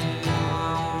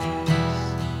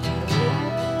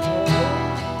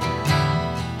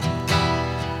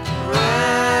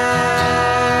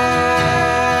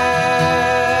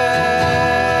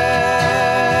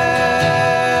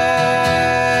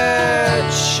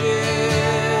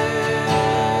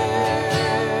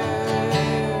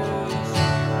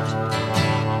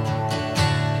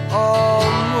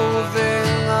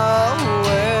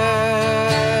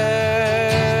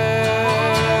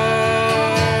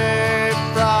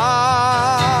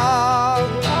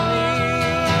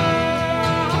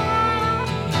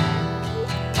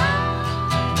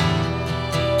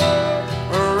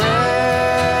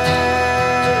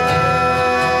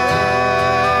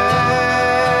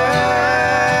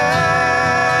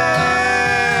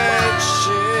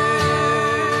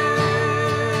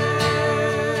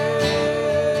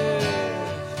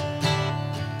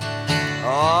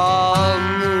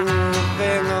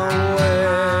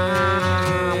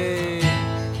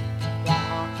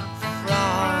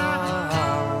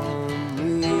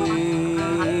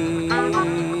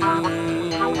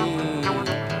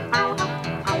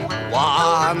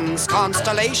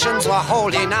 Constellations were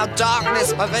holy, now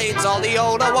darkness pervades all the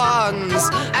older ones.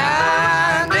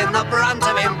 And in the brunt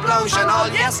of implosion, all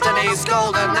yesterday's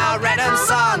golden, now red and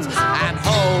suns. And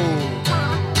hope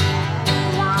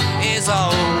is a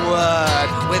word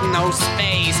with no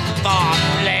space for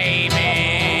blaming.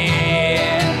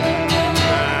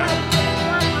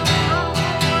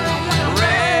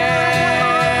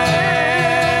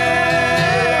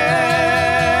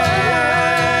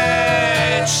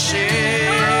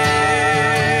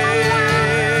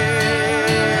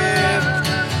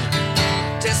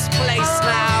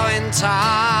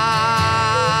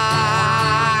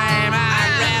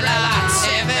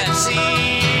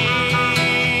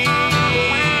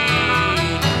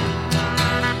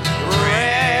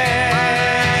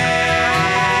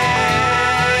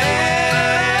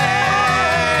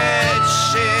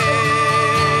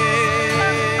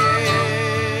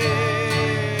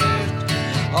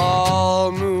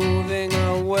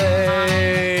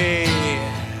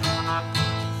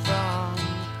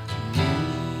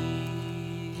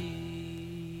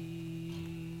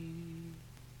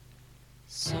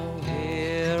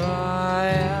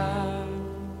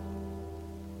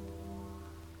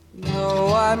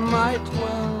 I might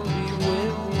well be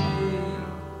with me.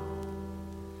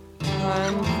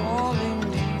 I'm falling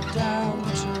deep down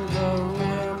to the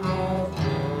rim of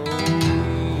the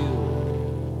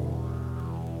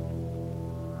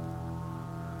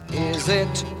wheel. Is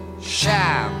it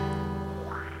sham?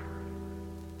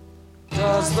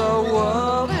 Does the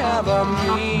world have a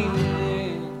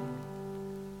meaning?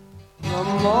 The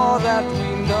more that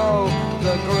we know,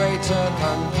 the greater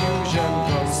confusion.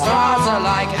 Stars are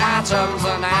like atoms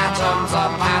and atoms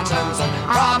are atoms, and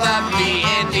probably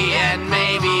in the end,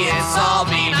 maybe it's all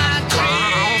been a dream.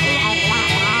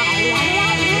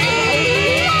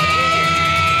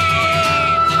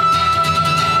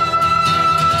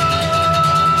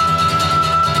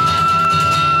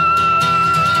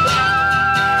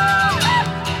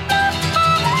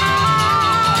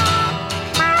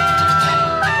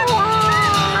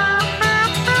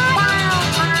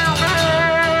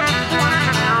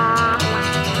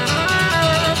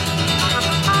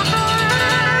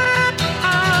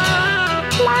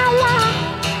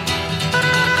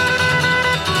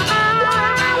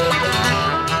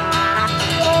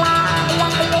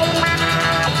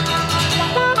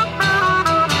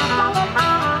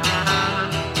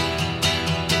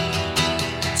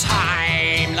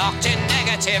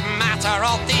 Matter,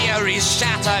 all theories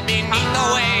shatter beneath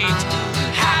the weight.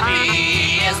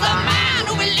 Happy is the man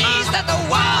who believes that the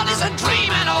world is a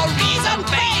dream and all reason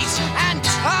fades, and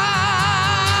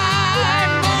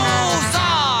time moves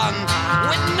on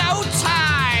with no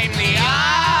time. The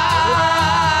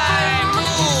eye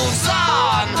moves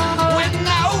on with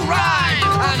no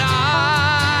rhyme, and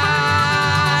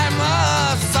I'm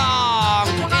a song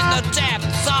in the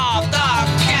depths of the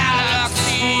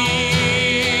galaxy.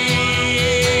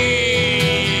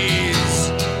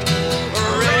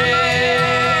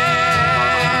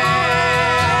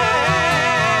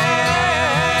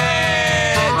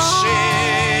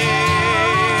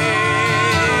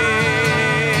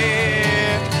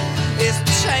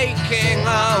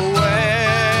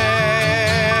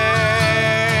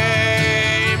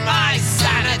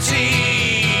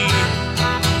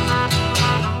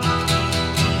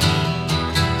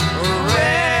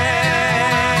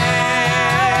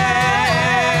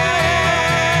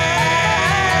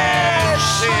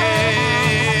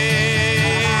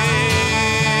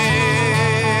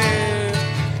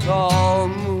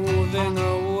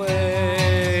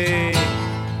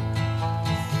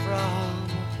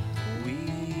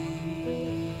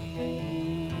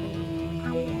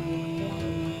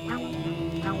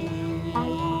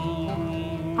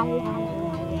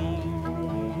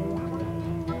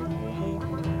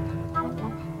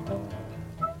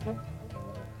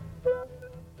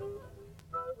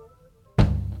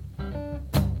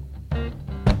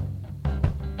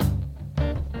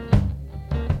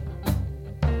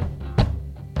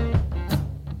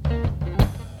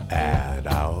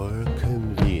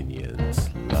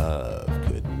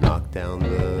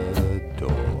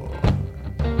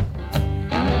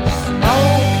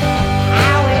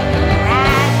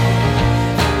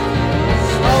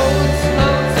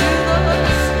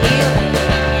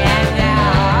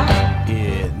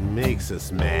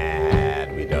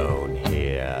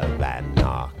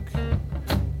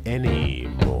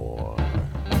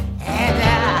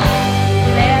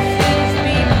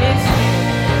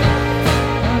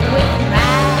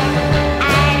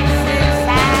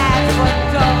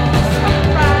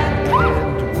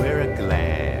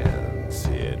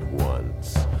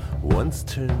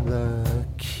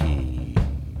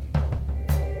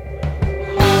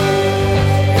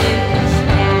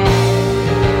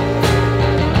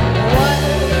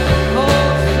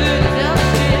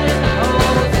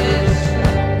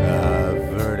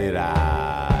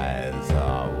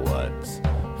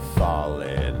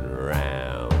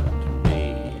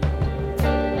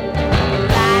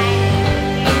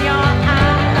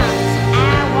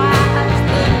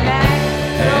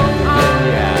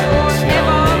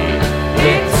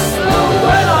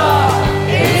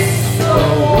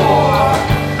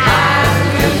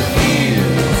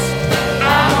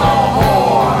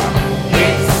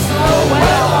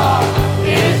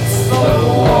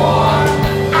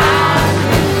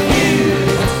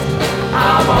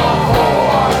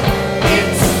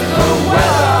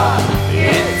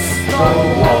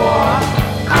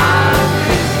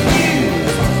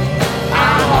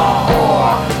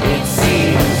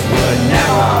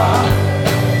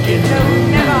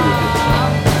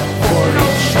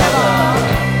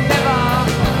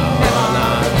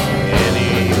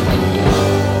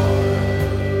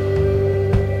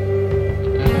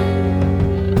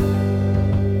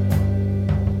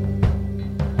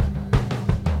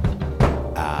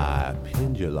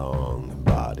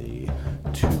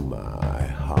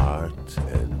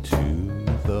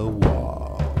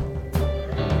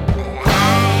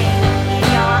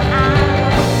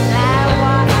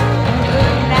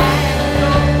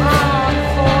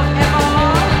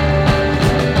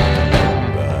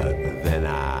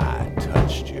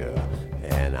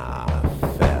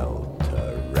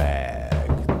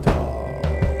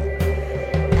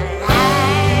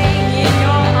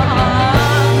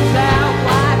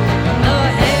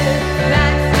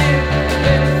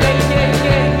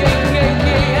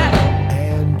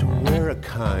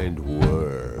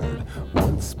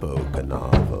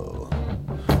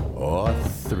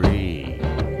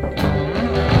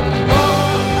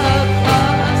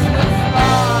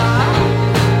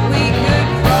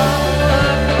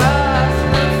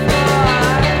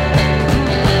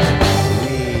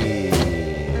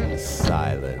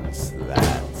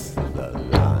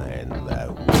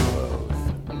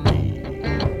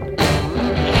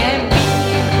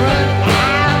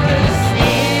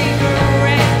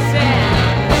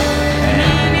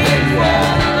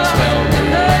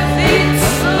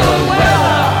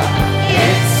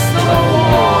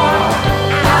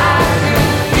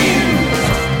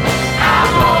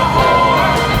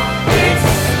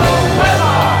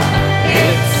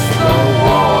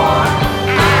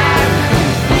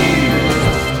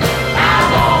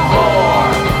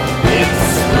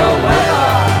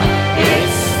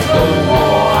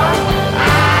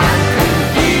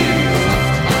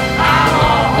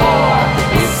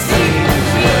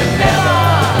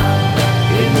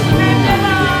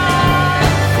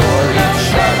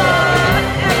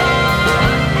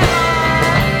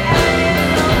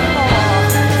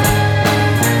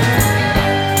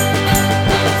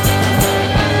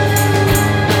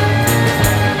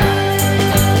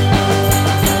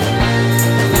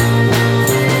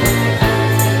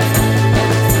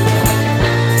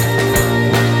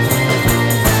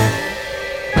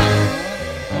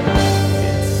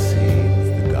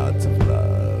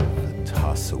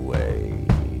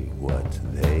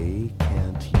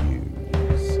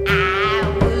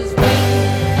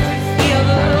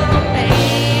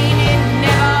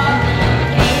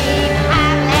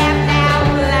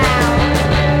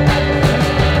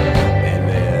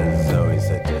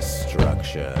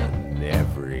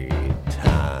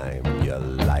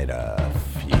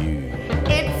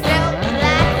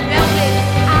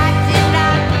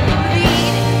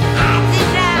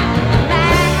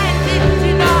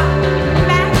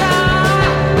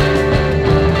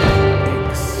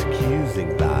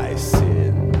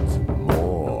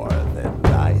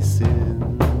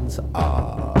 convenience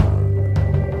are.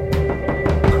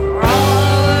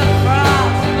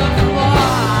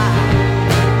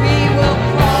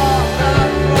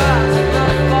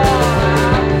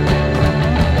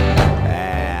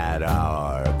 At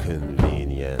our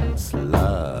convenience,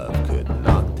 love could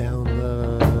knock down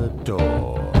the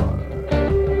door.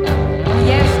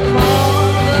 Yes, crawl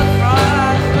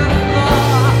across the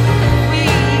floor. We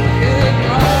could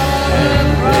crawl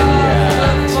across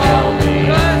the floor.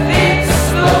 'Cause it's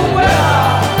the weather,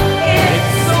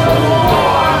 it's the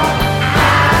war.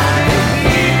 I'm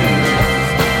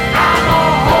confused, I'm a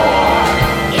whore.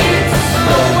 It's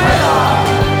the weather,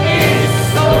 it's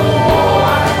the war.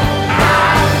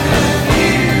 I'm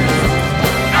confused,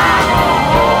 I'm a whore.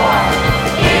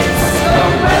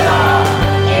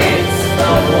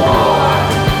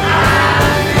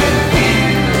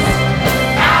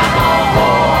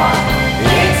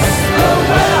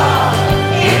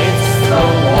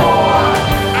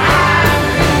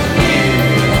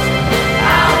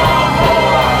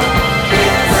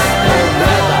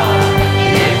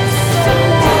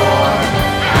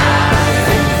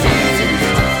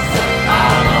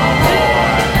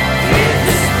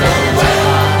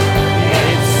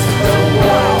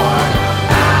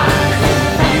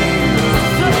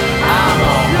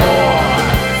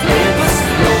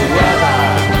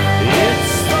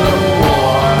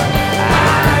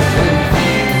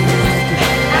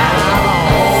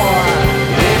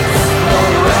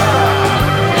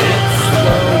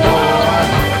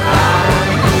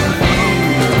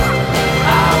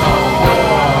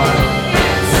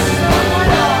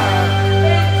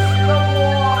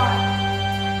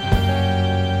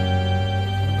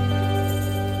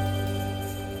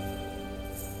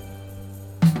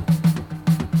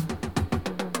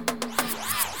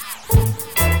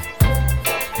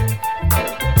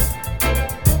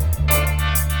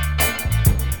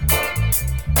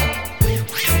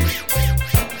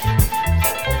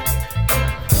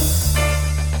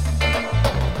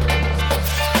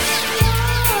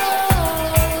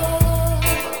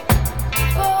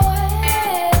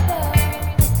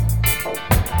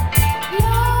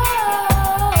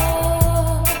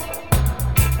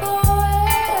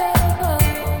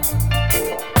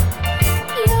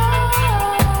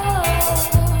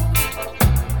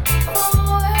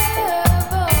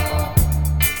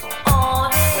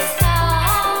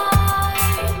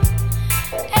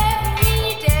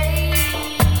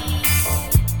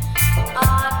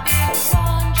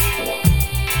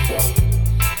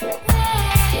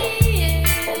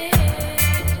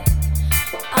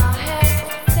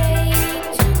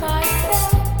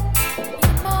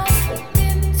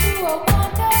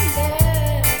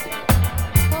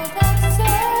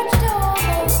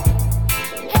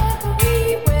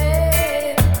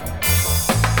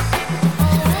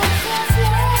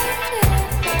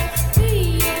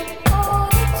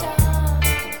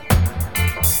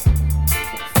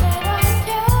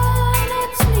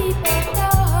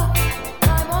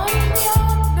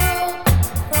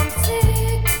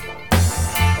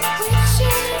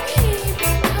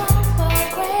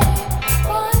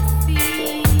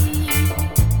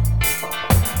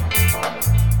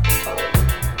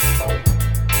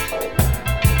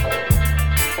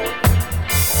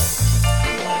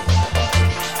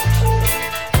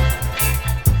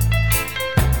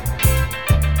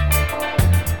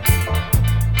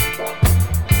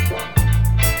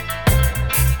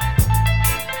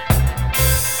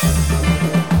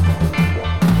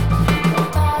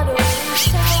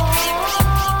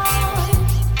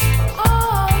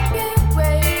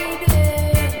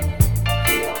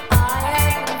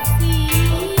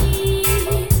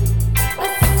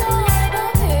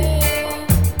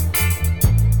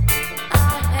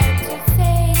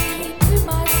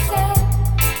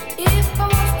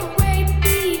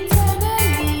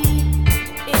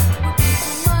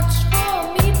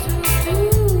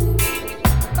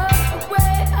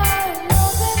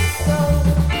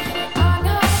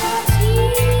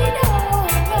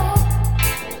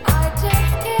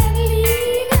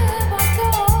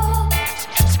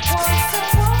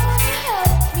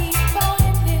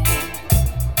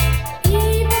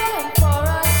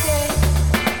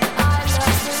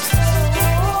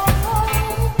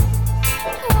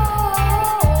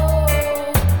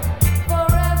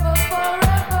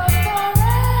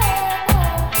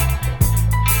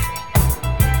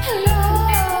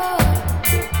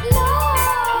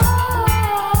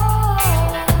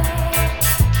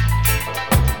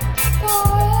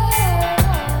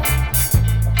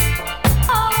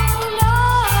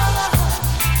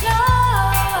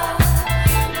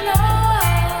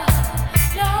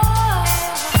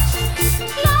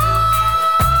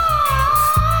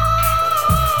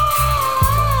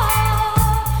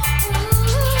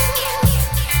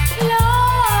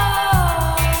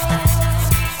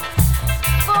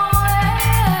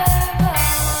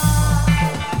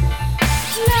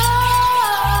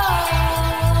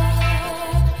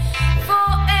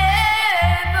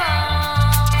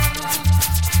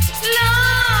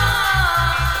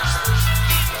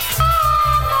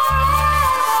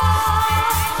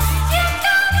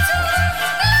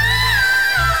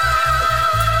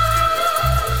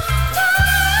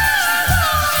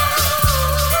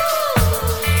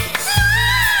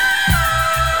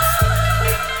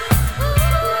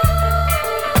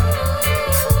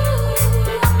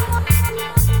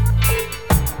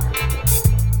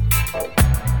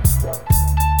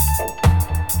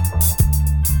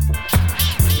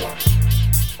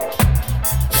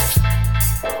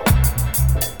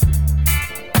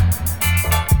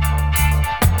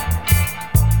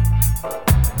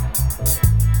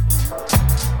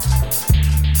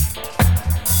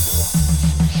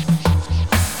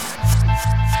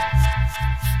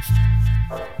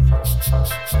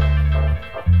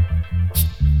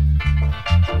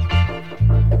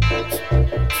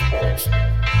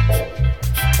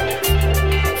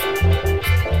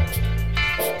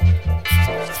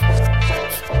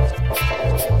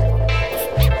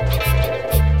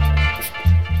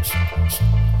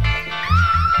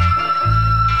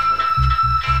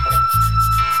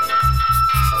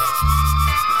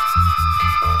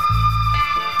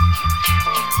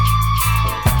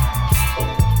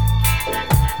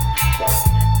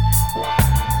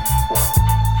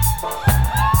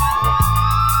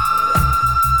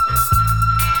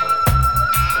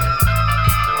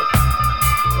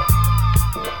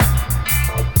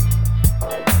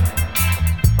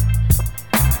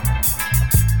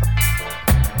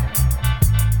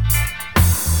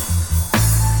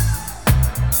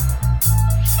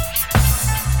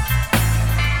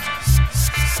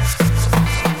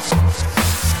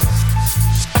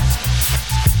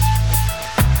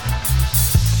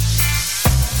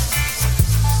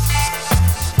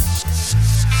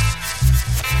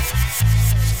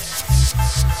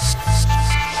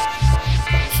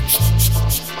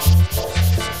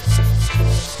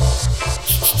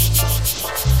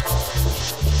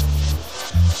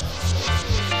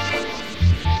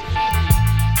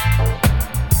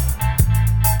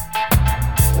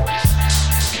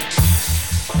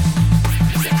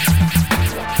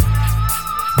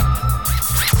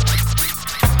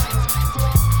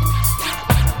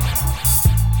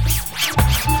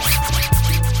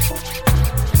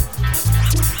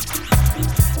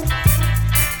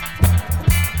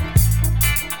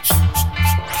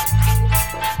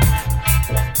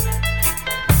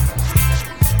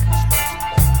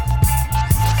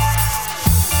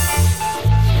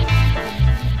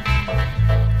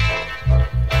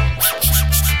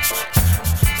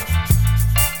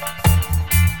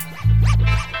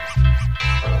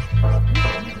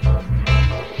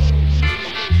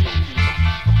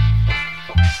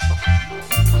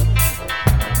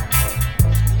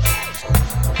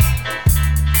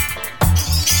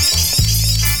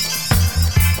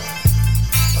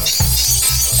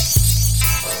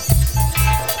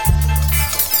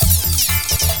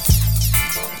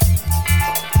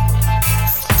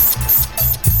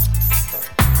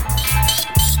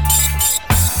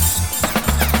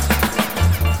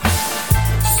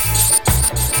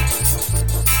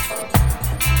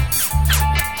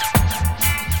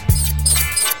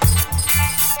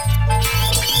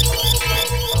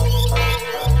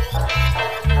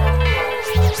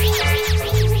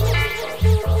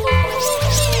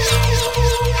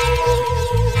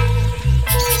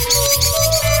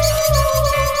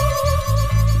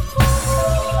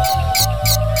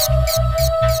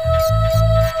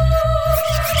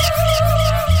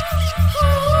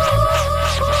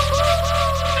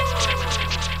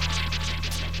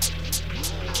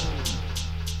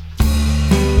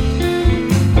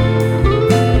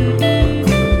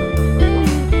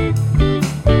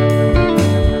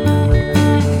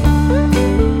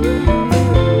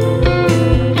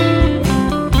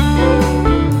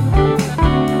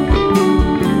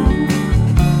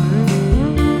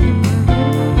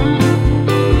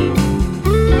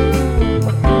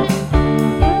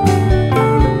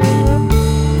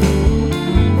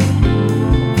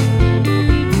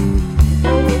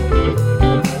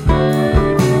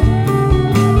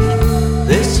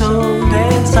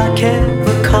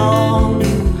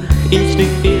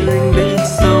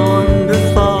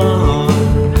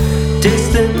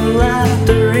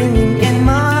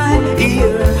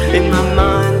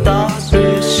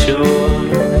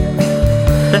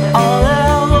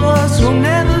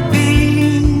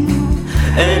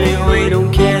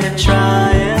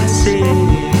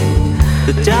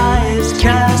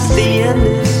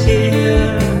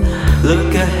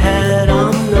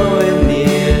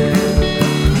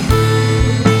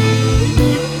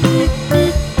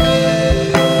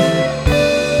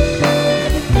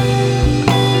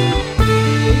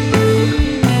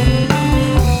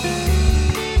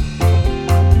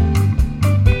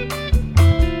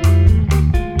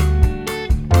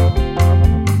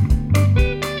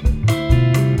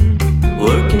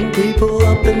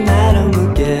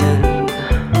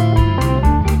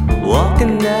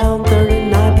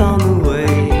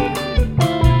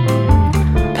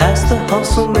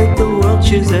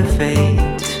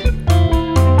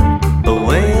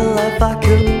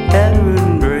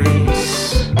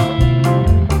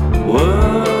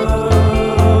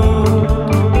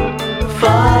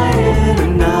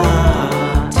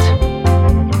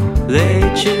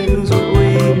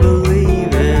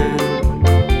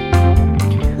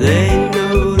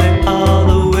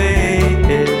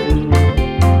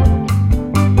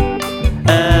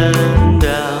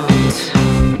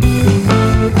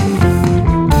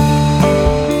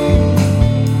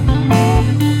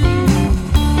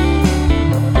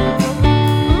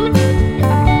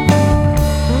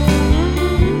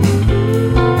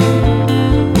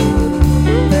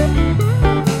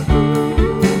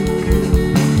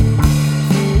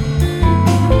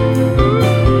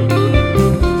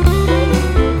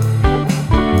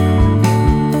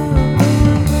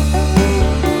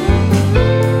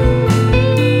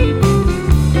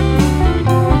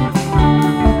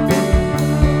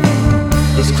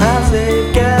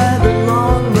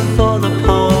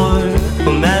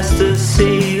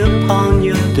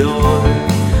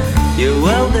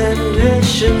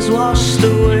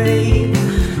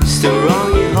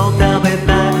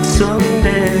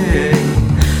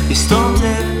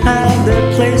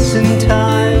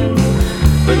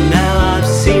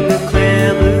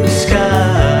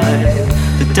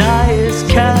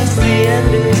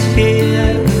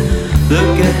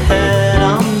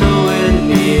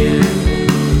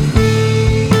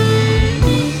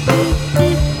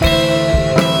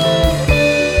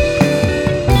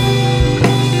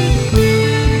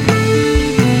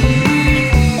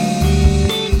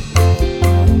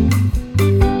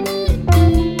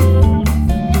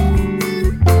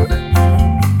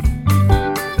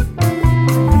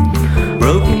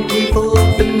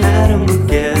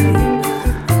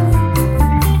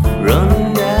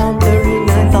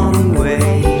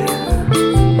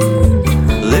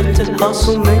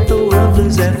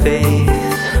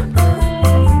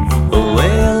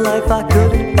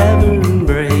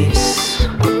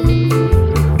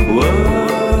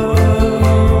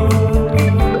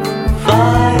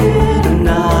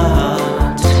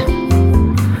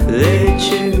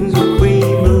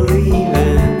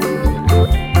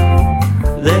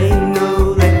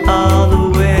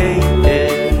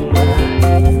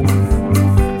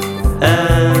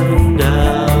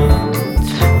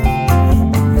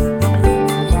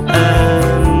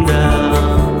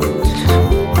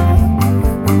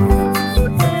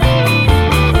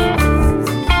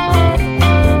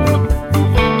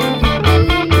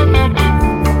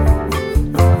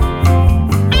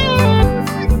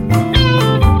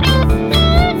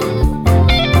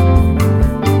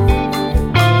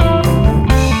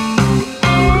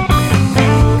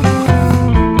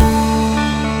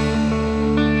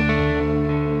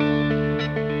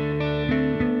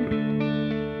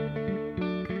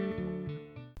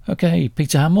 Okay,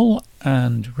 Peter Hamill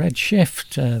and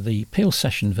Redshift, the Peel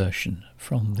Session version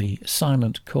from the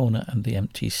Silent Corner and the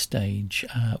Empty Stage.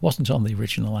 Wasn't on the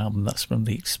original album, that's from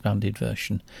the expanded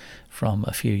version from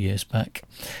a few years back.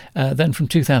 Then from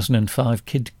 2005,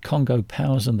 Kid Congo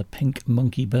Powers and the Pink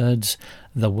Monkey Birds,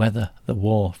 The Weather, The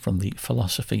War from the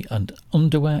Philosophy and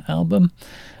Underwear album.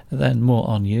 Then More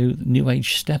On You, New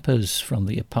Age Steppers from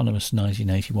the eponymous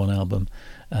 1981 album,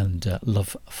 and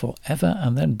Love Forever.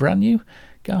 And then brand new,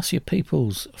 Garcia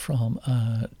Peoples from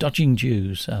Dodging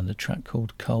Jews and a track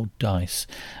called Cold Dice.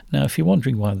 Now, if you're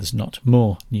wondering why there's not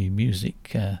more new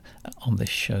music on this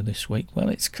show this week, well,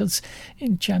 it's because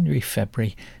in January,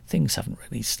 February, things haven't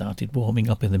really started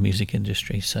warming up in the music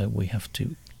industry, so we have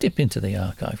to dip into the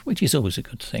archive, which is always a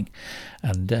good thing.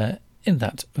 And in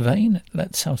that vein,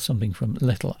 let's have something from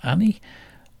Little Annie,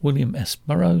 William S.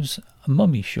 Burroughs,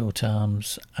 Mummy Short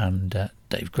Arms, and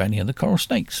Dave Graney and the Coral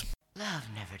Snakes. Love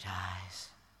never dies,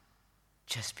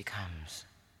 just becomes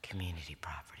community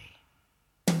property.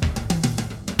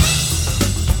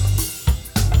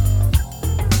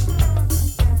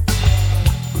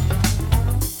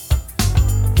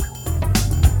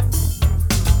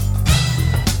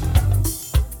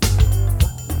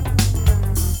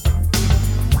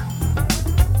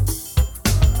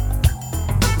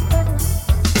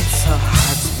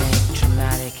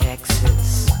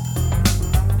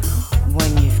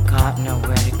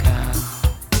 Nowhere to go,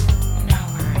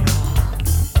 nowhere at all.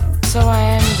 So I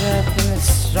end up in the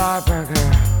Starburger.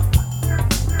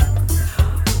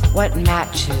 Wet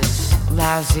matches,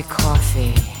 lousy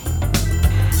coffee,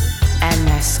 and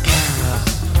mascara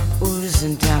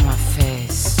oozing down my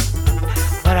face.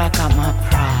 But I got my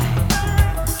pride,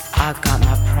 I got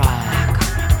my pride,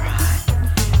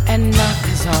 and not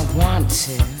 'cause I want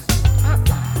to,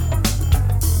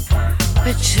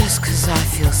 but just 'cause I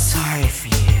feel sorry for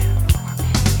you.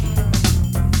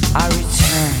 I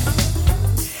return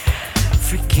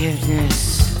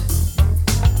forgiveness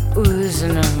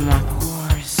oozing over my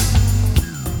pores,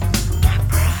 my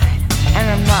pride, and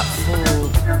I'm not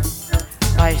fooled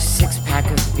by a 6-pack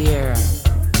of beer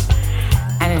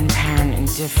and apparent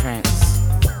indifference.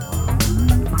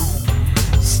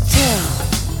 Still,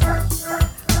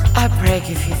 I break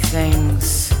a few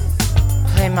things,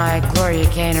 play my Gloria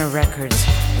Gaynor records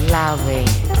loudly,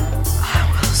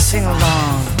 sing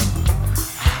along.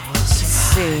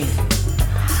 See,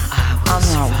 I'm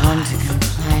not one to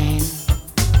complain.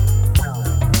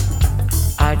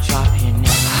 I drop your name.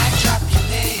 I drop your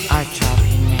name. I drop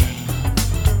your name.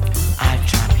 I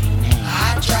drop your name.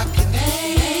 I drop your name.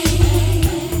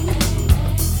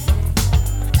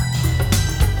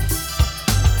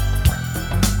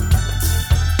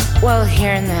 Well,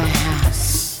 here in the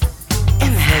house,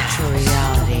 in virtual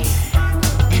reality,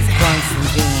 we've gone from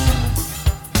being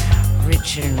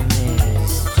Richard and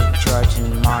Liz to George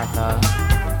and Martha.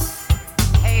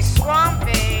 Hey,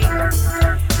 Swampy!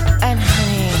 And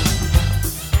honey,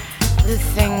 the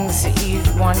things that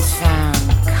you've once found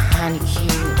kinda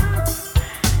cute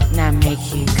now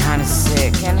make you kinda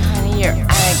sick. And honey, your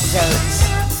anecdotes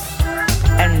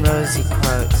and rosy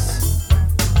quotes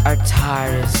are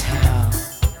tired as hell.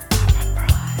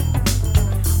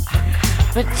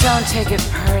 But don't take it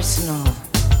personal.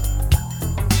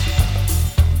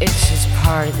 It's just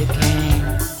part of the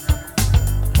game.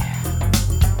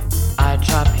 I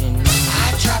drop your name.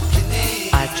 I drop your name.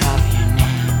 I drop your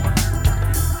name.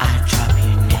 I drop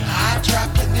your name. I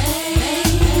drop your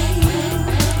name.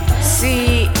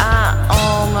 See, I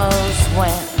almost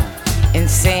went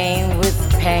insane with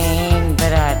pain,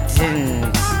 but I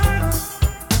didn't.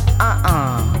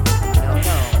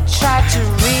 Tried to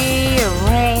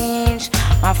rearrange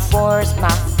my force,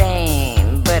 my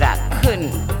fame, but I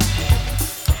couldn't.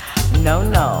 No.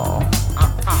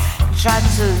 Tried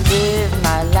to live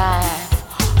my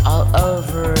life all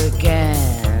over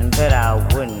again, but I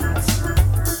wouldn't.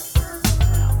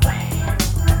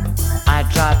 I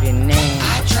drop your name.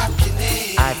 I drop your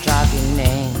name. I drop your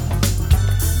name.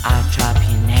 I drop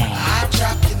your name. I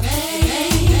drop your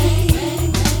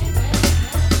name.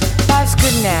 Life's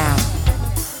good now.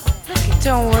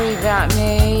 Don't worry about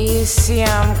me. You see,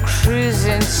 I'm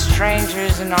cruising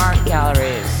strangers in art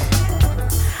galleries.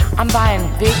 I'm buying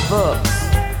big books,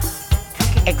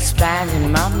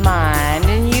 expanding my mind,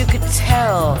 and you could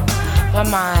tell by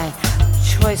my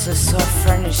choice of soft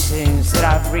furnishings that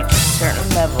I've reached a certain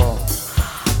level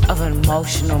of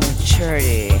emotional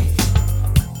maturity.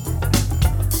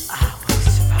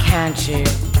 Can't you?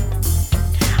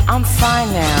 I'm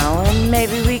fine now, and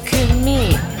maybe we could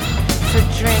meet for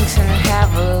drinks and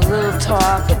have a little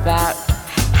talk about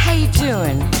how you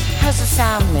doing, how's the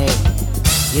sound made?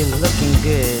 You're looking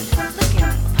good.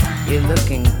 You're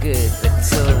looking good, but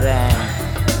till then,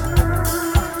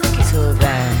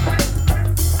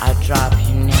 I'll drop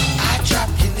your name. I drop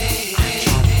your name. I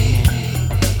drop your name.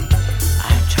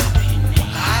 I drop your name.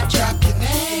 I drop your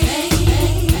name.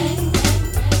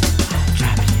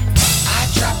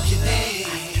 I drop your name.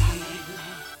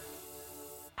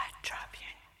 I drop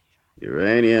your name.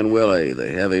 Uranian Willie,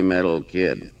 the heavy metal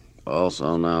kid,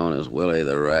 also known as Willie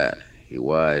the Rat. He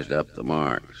wised up the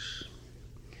marks.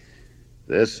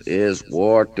 This is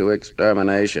war to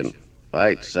extermination.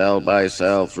 Fight cell by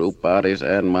cell through bodies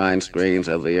and mind screens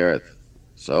of the earth.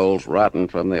 Souls rotten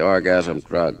from the orgasm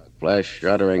drug, flesh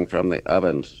shuddering from the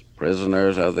ovens.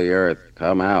 Prisoners of the earth,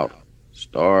 come out.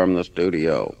 Storm the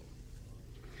studio.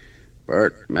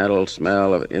 Burnt metal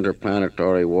smell of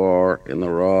interplanetary war in the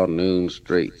raw noon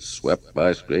streets, swept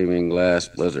by screaming glass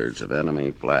blizzards of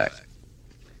enemy flak.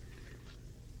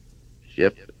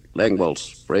 Shift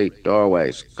linguals, free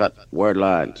doorways, cut word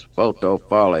lines, photo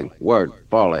falling, word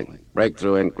falling,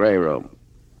 breakthrough in gray room.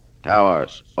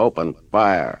 Towers, open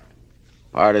fire.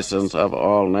 Partisans of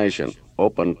all nation,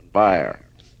 open fire.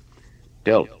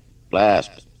 Tilt,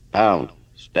 blast, pound,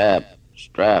 stab,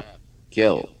 strap,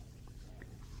 kill.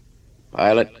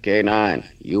 Pilot K9,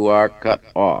 you are cut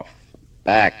off.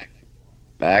 Back.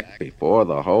 Back before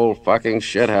the whole fucking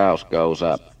shithouse goes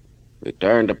up.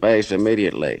 Return to base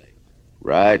immediately.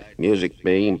 Ride music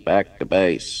beam back to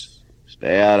base.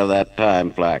 Stay out of that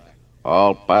time flak.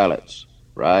 All pilots,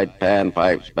 ride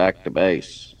panpipes back to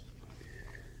base.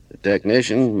 The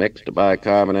technician mixed a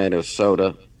bicarbonate of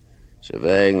soda,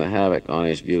 surveying the havoc on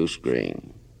his view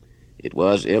screen. It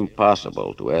was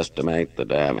impossible to estimate the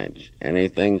damage.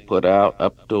 Anything put out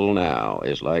up till now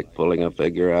is like pulling a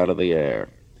figure out of the air.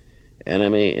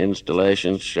 Enemy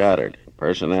installations shattered,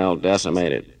 personnel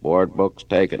decimated, board books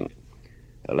taken.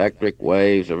 Electric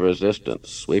waves of resistance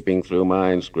sweeping through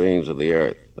mind screens of the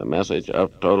earth. The message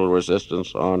of total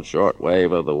resistance on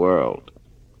shortwave of the world.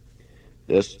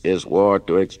 This is war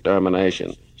to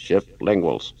extermination. Shift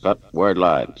linguals, cut word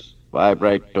lines,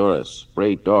 vibrate tourists,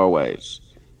 free doorways.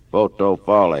 Photo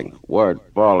falling, word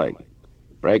falling.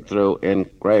 Breakthrough in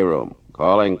gray room,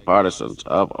 calling partisans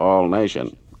of all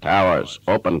nation. Towers,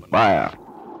 open fire.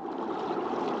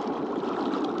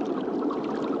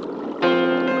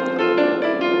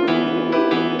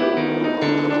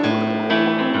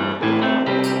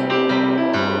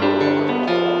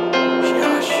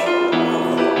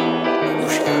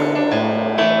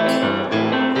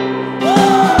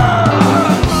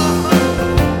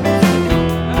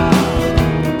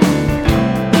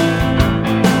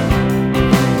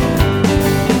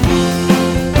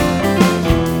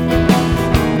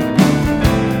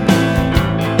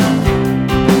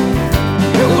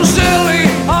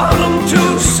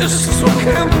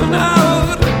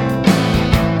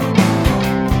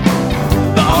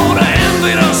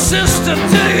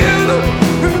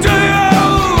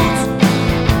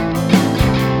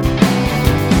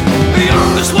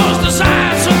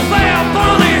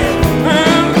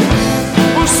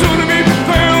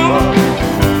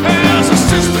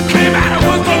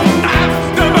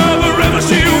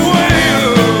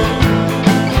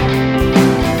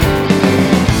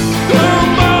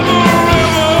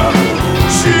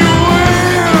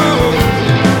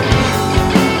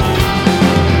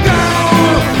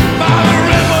 By the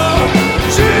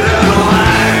river, she did away.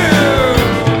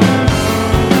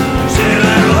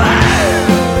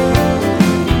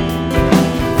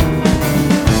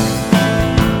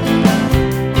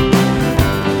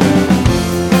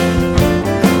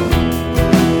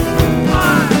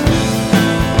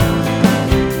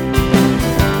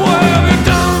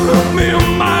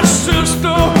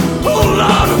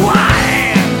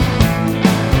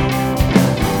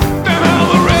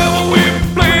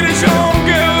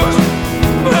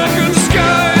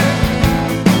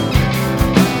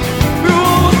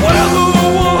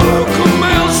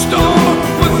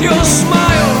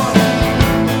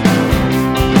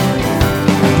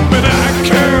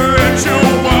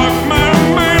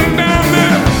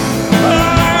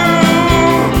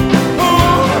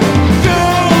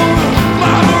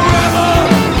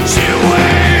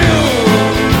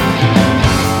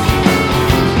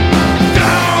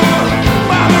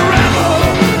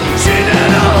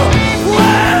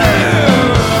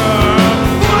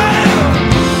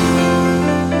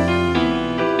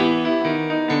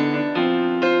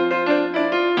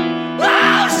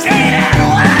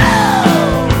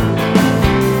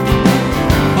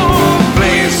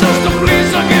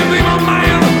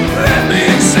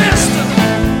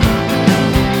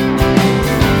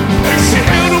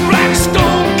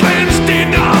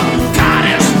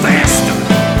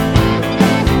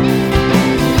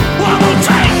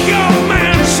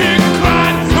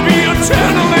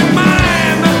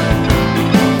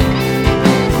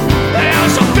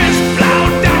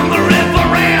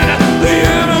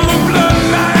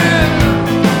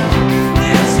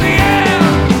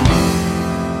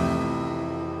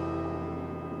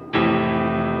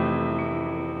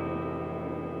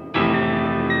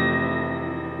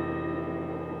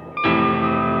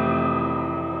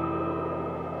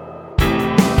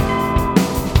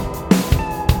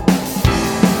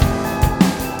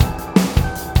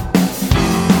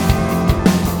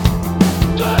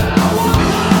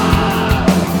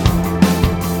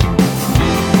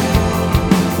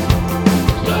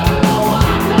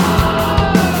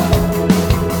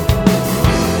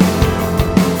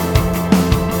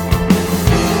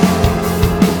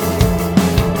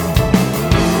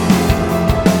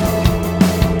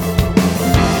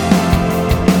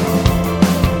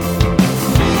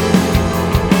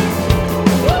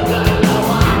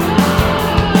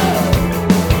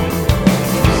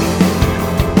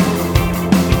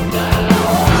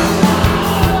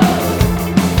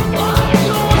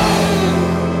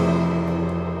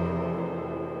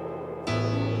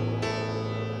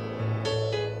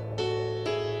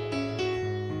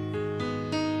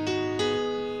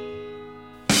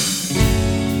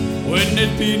 Wouldn't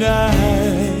it be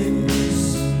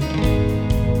nice?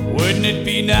 Wouldn't it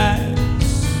be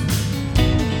nice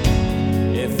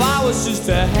if I was just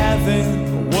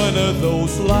having one of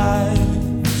those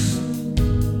lives?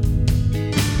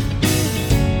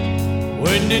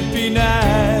 Wouldn't it be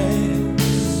nice?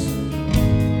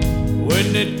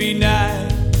 Wouldn't it be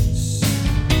nice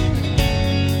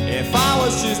if I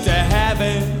was just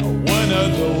having one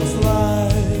of those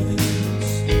lives?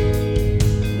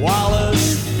 While a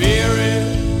spirit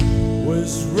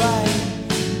was right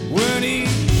when he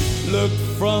looked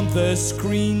from the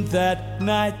screen that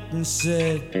night and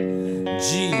said,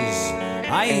 geez,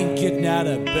 I ain't getting out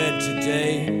of bed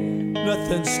today.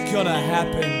 Nothing's gonna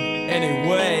happen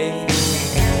anyway.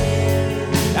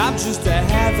 I'm just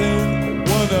having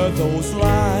one of those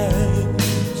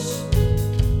lives.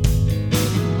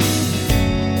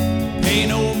 Pay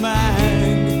no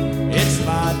mind, it's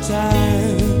my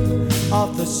time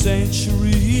of the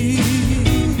century.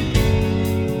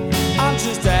 I'm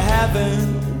just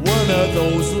having one of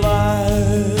those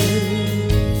lives.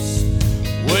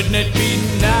 Wouldn't it be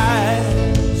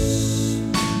nice?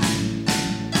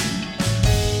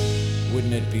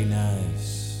 Wouldn't it be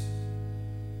nice?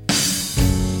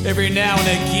 Every now and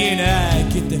again I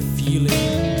get the feeling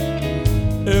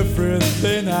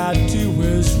everything I do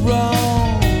is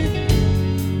wrong.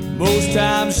 Most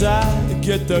times I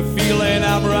get the feeling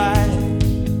I'm right.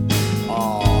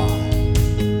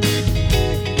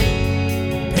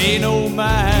 Pay no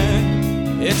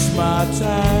mind, it's my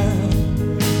time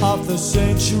of the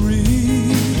century.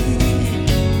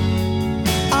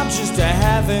 I'm just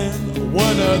having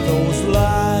one of those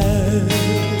lives.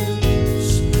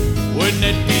 Wouldn't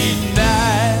it be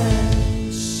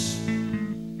nice?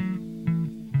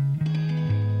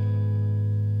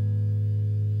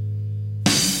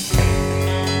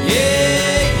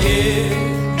 Yeah, yeah,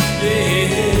 yeah.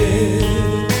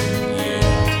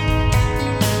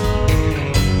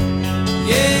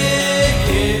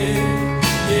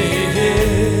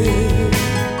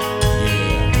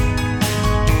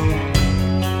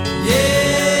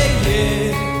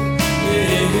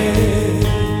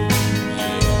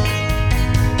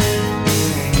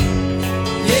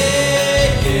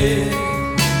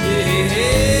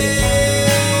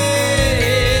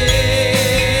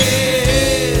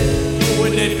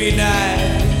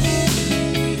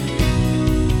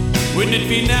 Wouldn't it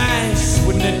be nice?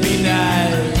 Wouldn't it be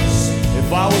nice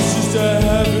if I was just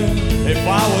having, if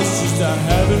I was just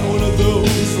having one of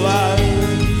those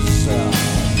lives?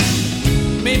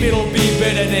 Maybe it'll be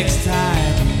better next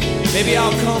time. Maybe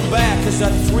I'll come back as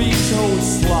a three-toed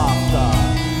sloth,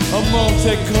 a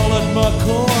multicolored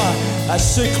macaw, a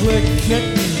sickly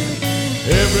kitten.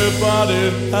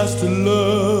 Everybody has to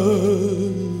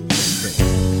love.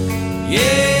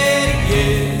 Yeah,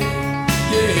 yeah,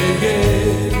 yeah, yeah.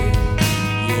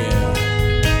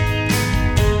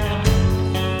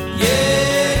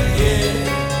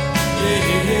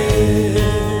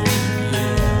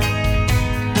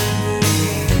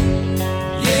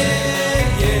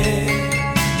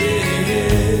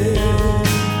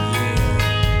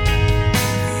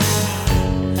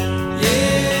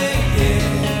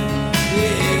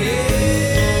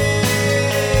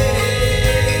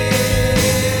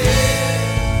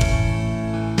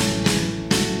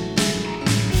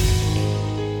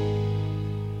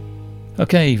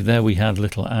 Okay, there we had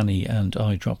Little Annie and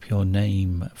I Drop Your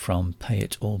Name from Pay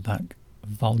It All Back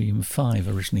Volume 5,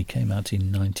 originally came out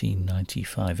in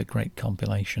 1995, a great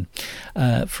compilation.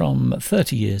 From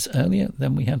 30 years earlier,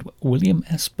 then we had William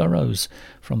S. Burroughs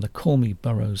from the Call Me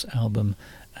Burroughs album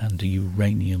and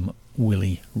Uranium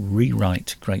Willie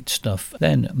Rewrite, great stuff.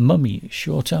 Then Mummy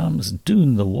Short Arms,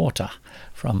 Doon the Water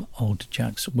from Old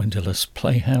Jack's Windowless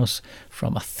Playhouse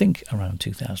from I think around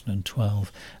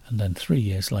 2012, and then 3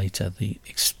 years later the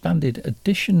expanded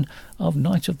edition of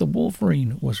Night of the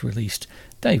Wolverine was released,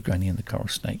 Dave Graney and the Coral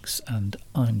Snakes and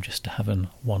I'm Just Having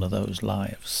One of Those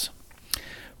Lives.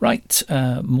 Right,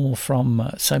 more from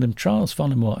Salem Trials,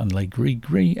 Vonnemore and Les Gris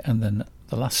Gris, and then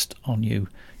the last On You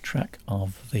track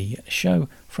of the show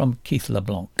from Keith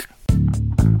LeBlanc.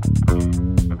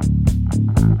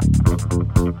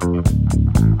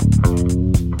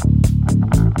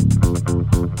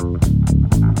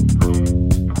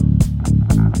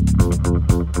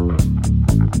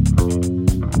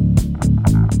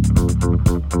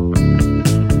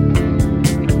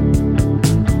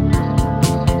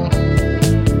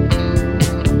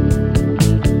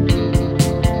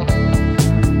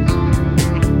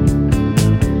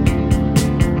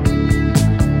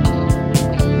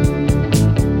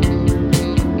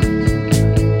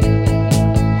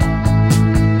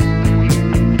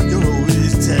 You're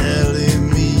always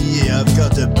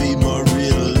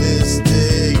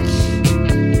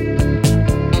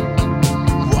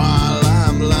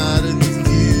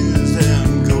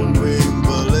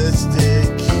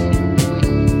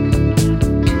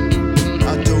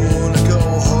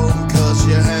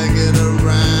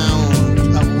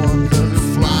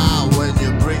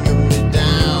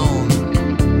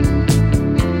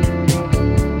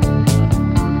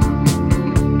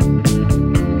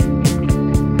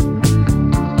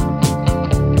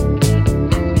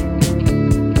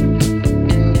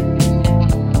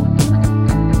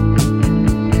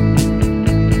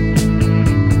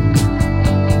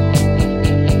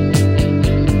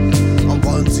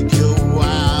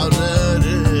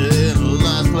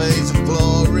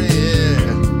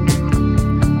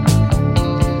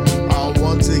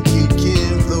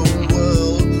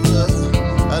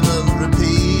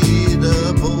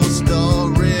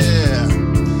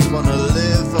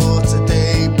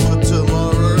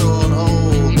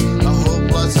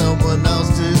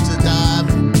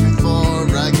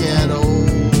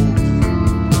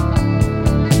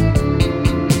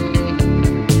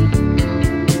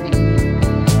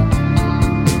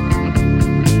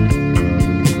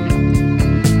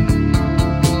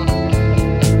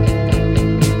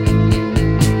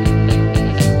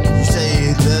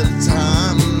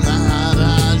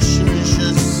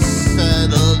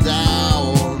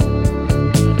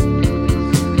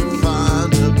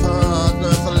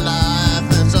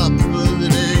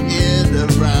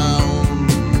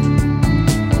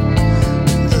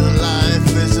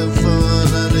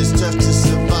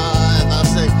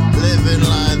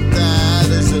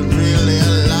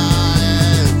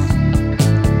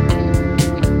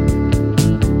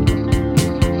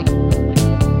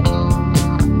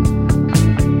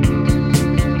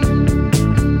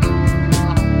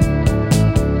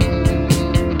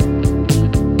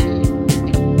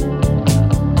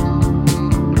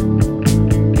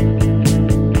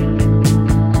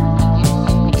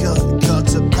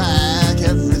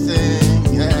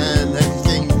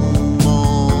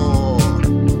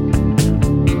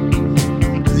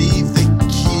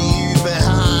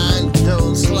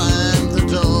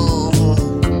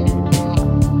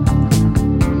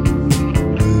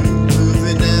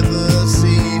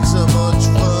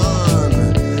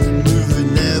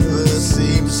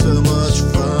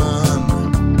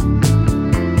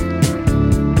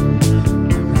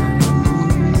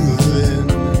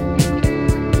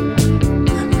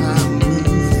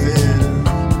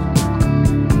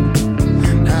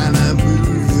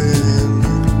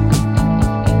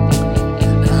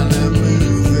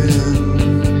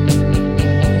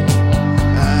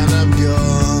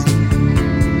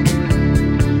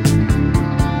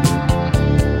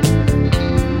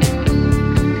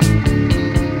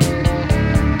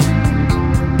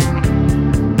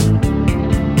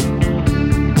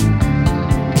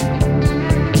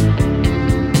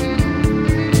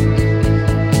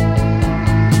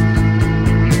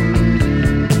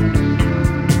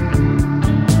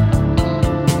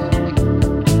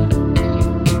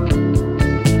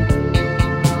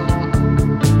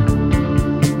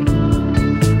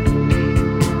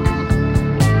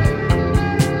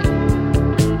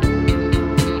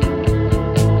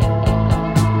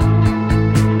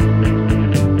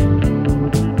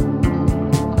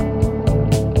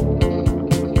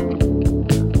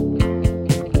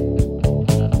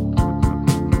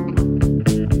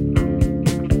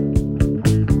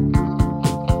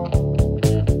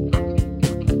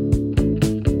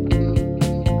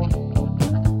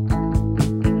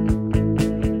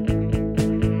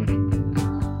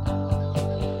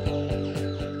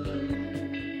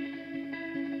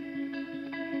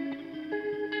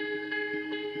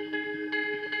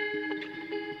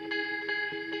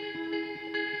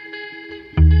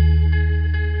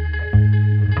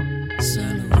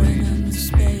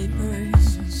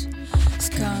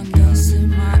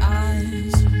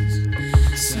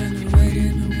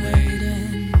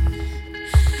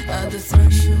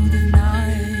threshold of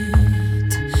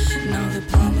night. Now the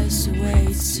palace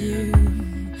awaits you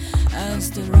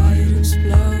as the riot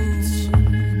explodes.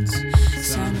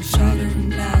 Sound of shattering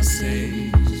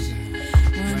glasses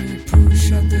when you push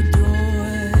shut the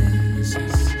doors.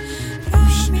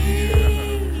 Push near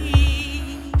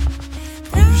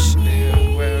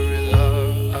where it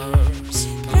loves.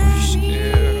 Push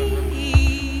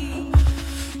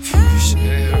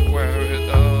near where it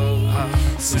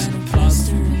loves. Sand,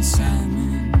 plaster and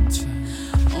cement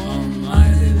on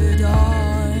my livid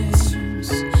eyes.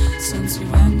 Sense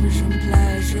of anguish and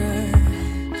pleasure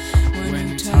when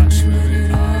you touch where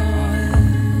it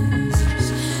eyes.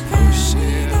 Push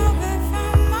near where it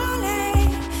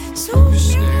loves.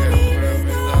 Push near where it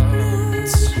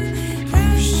loves.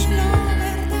 Push near where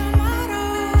it loves.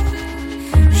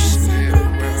 Push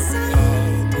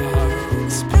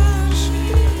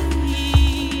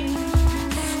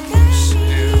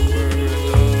near where it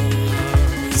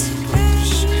loves.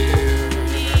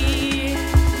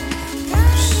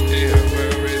 Push near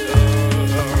where it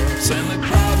loves. And the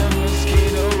crowd of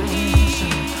mosquitoes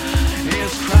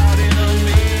is crowding on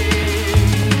me.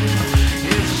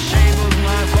 It's the shape of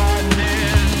my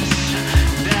badness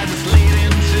that is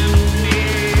leading to me.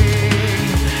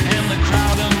 And the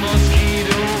crowd of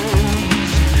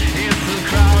mosquitoes is the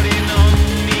crowding on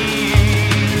me.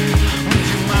 Would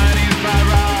you mind if I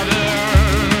rather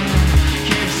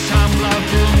keep some love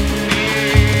for me?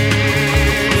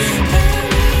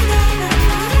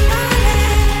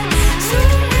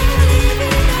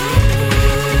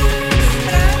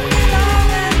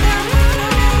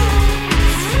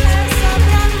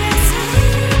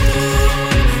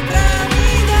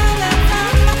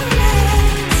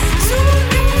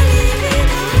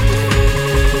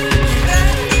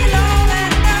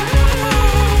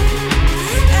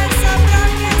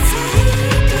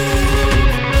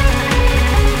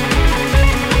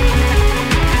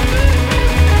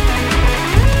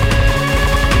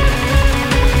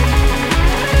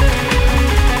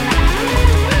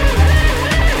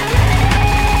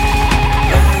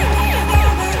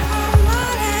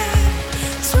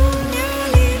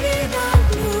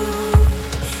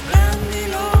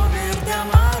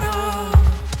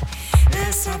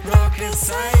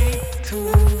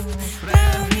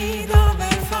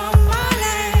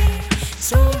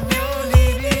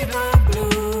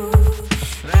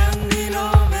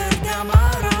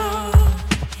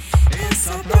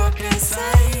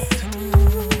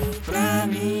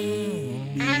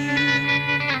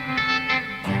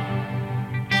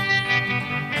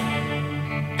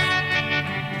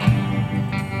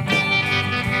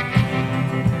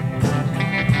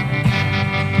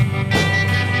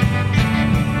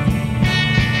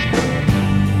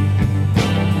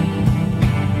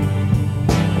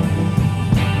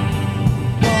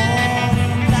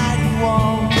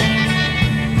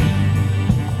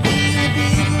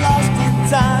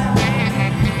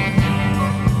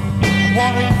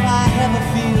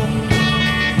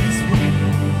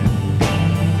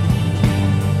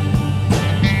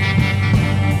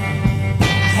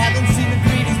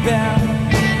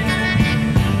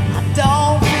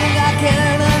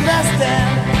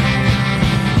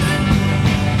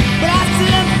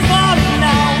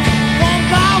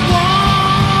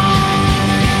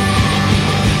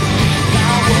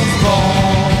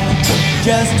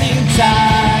 Just in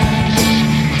time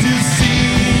to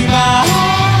see my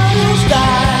heart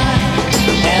die,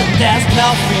 and there's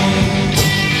nothing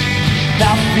to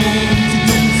do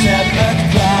except but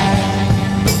cry.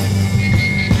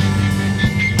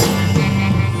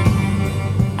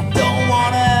 I don't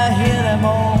wanna hear them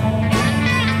all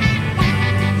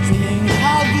saying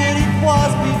how good it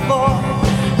was before.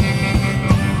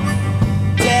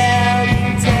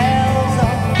 Telling tales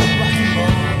of rock and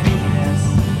roll goodness.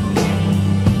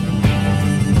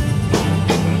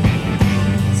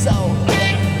 So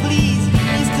please,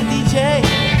 Mr. DJ,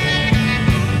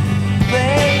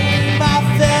 play my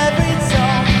favorite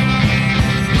song.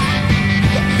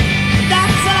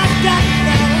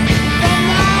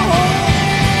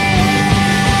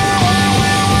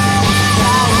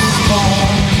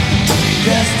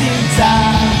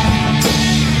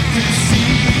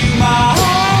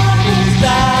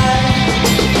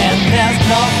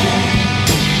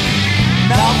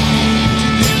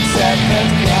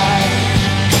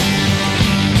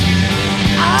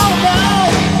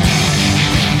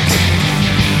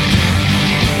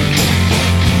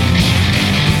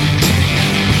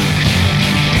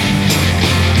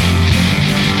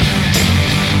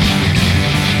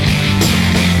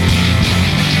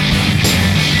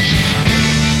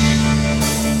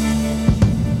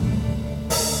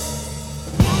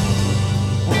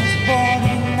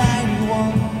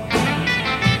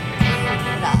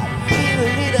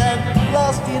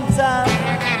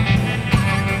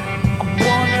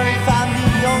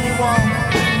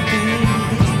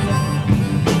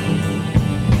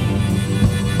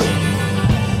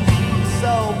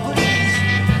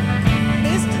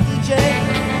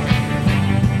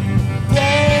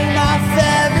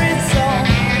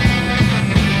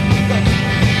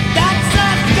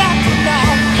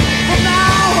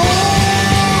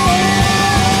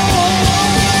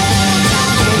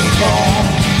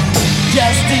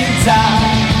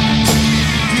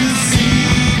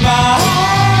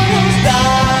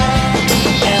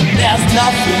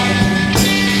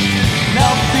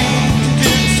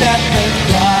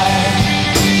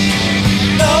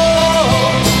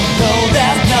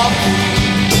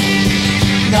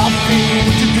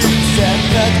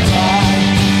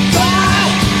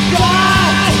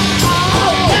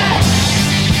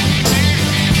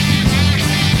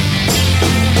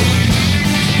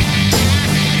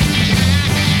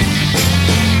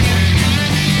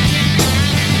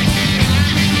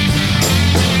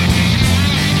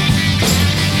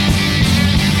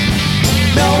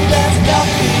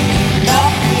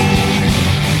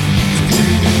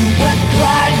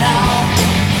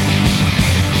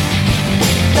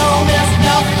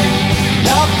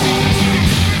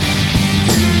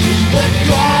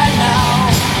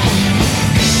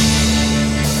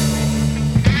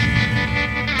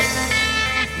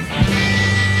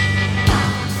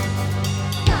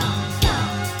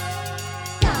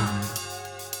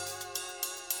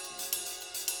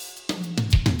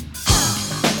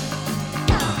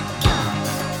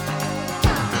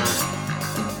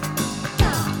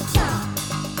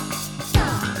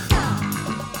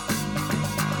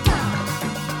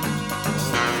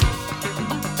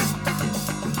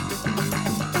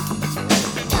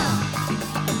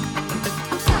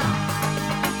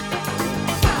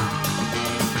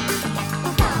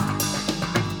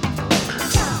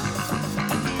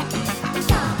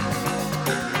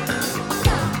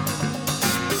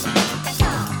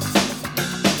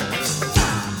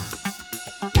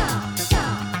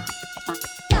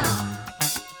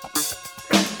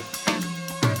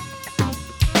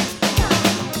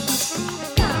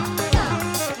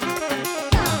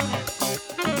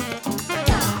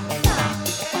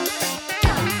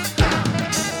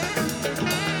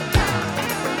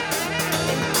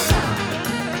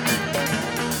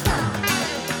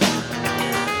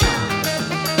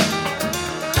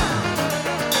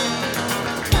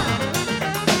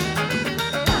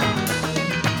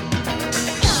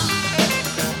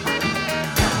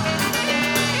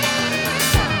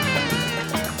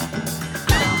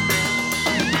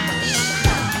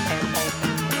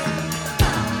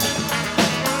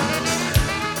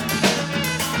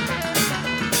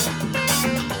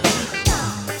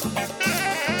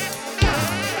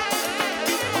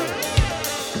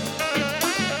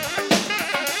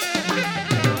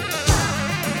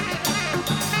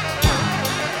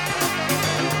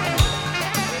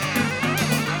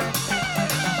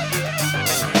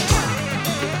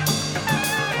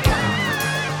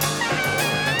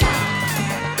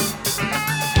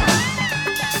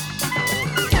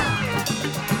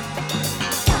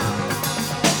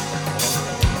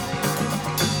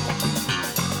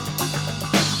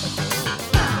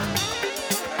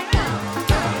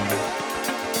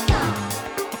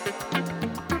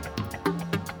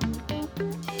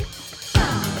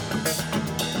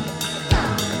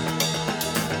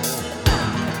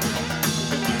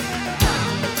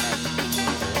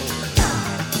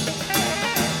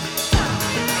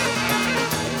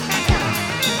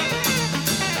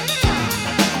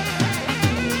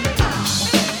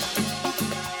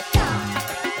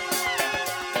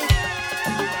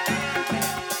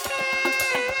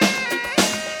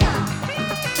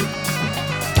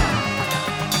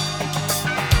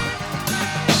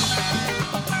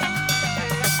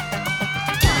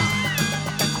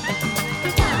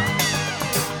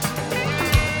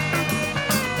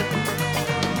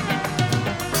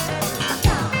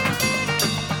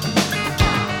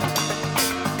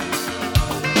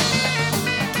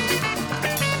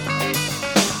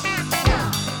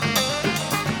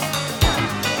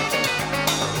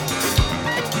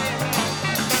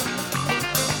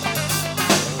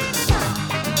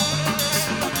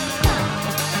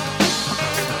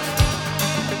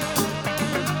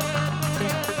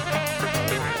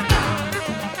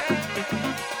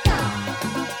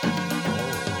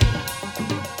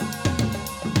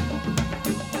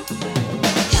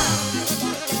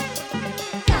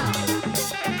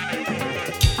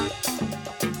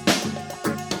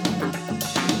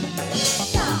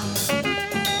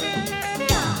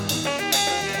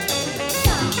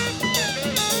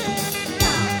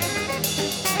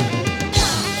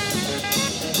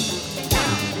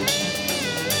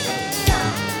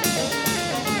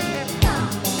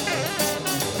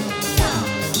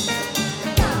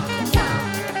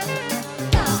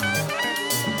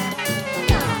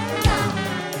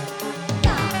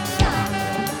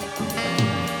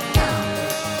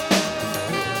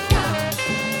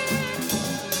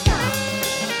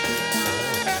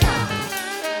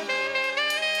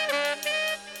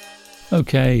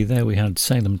 Okay, there we had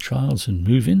Salem Trials and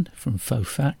Movin' from Faux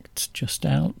Facts, just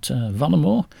out.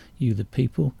 Vonamore, You the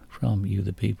People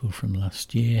from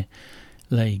last year.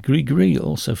 Les Grigri,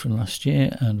 also from last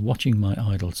year, and Watching My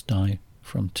Idols Die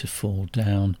from To Fall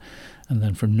Down. And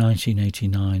then from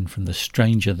 1989, from the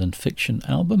Stranger Than Fiction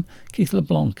album, Keith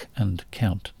LeBlanc and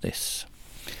Count This.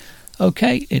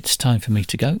 Okay, it's time for me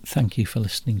to go. Thank you for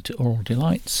listening to Aural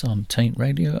Delights on Taint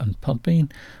Radio and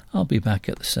Podbean. I'll be back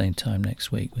at the same time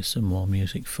next week with some more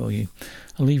music for you.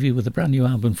 I'll leave you with a brand new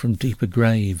album from Deeper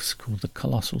Graves called The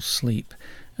Colossal Sleep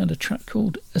and a track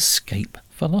called Escape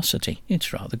Velocity.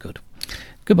 It's rather good.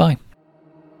 Goodbye.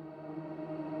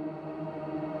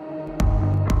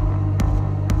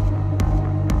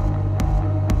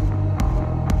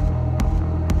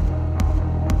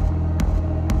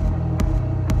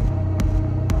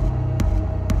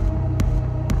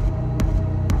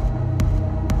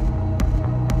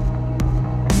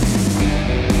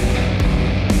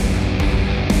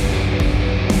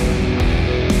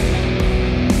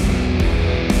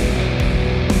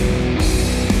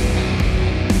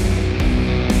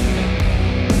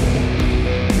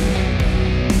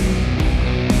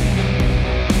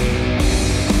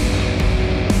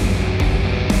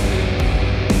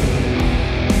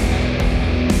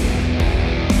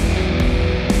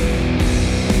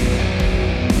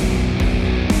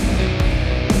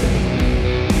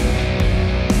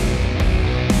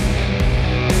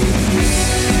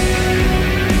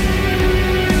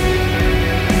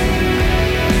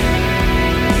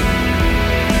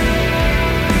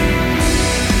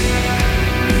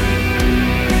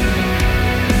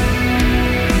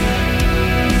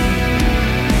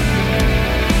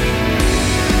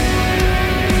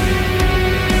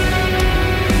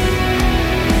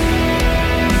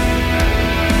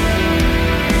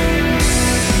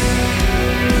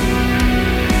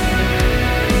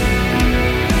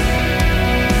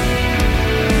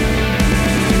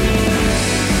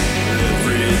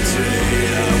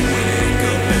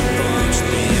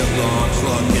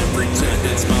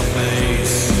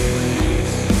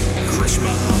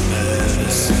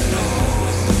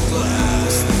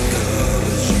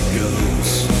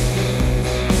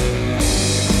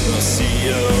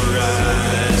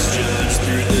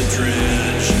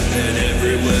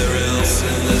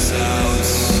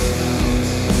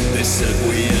 Said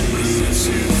we had moved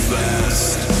too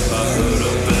fast. I heard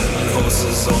a band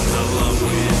horses on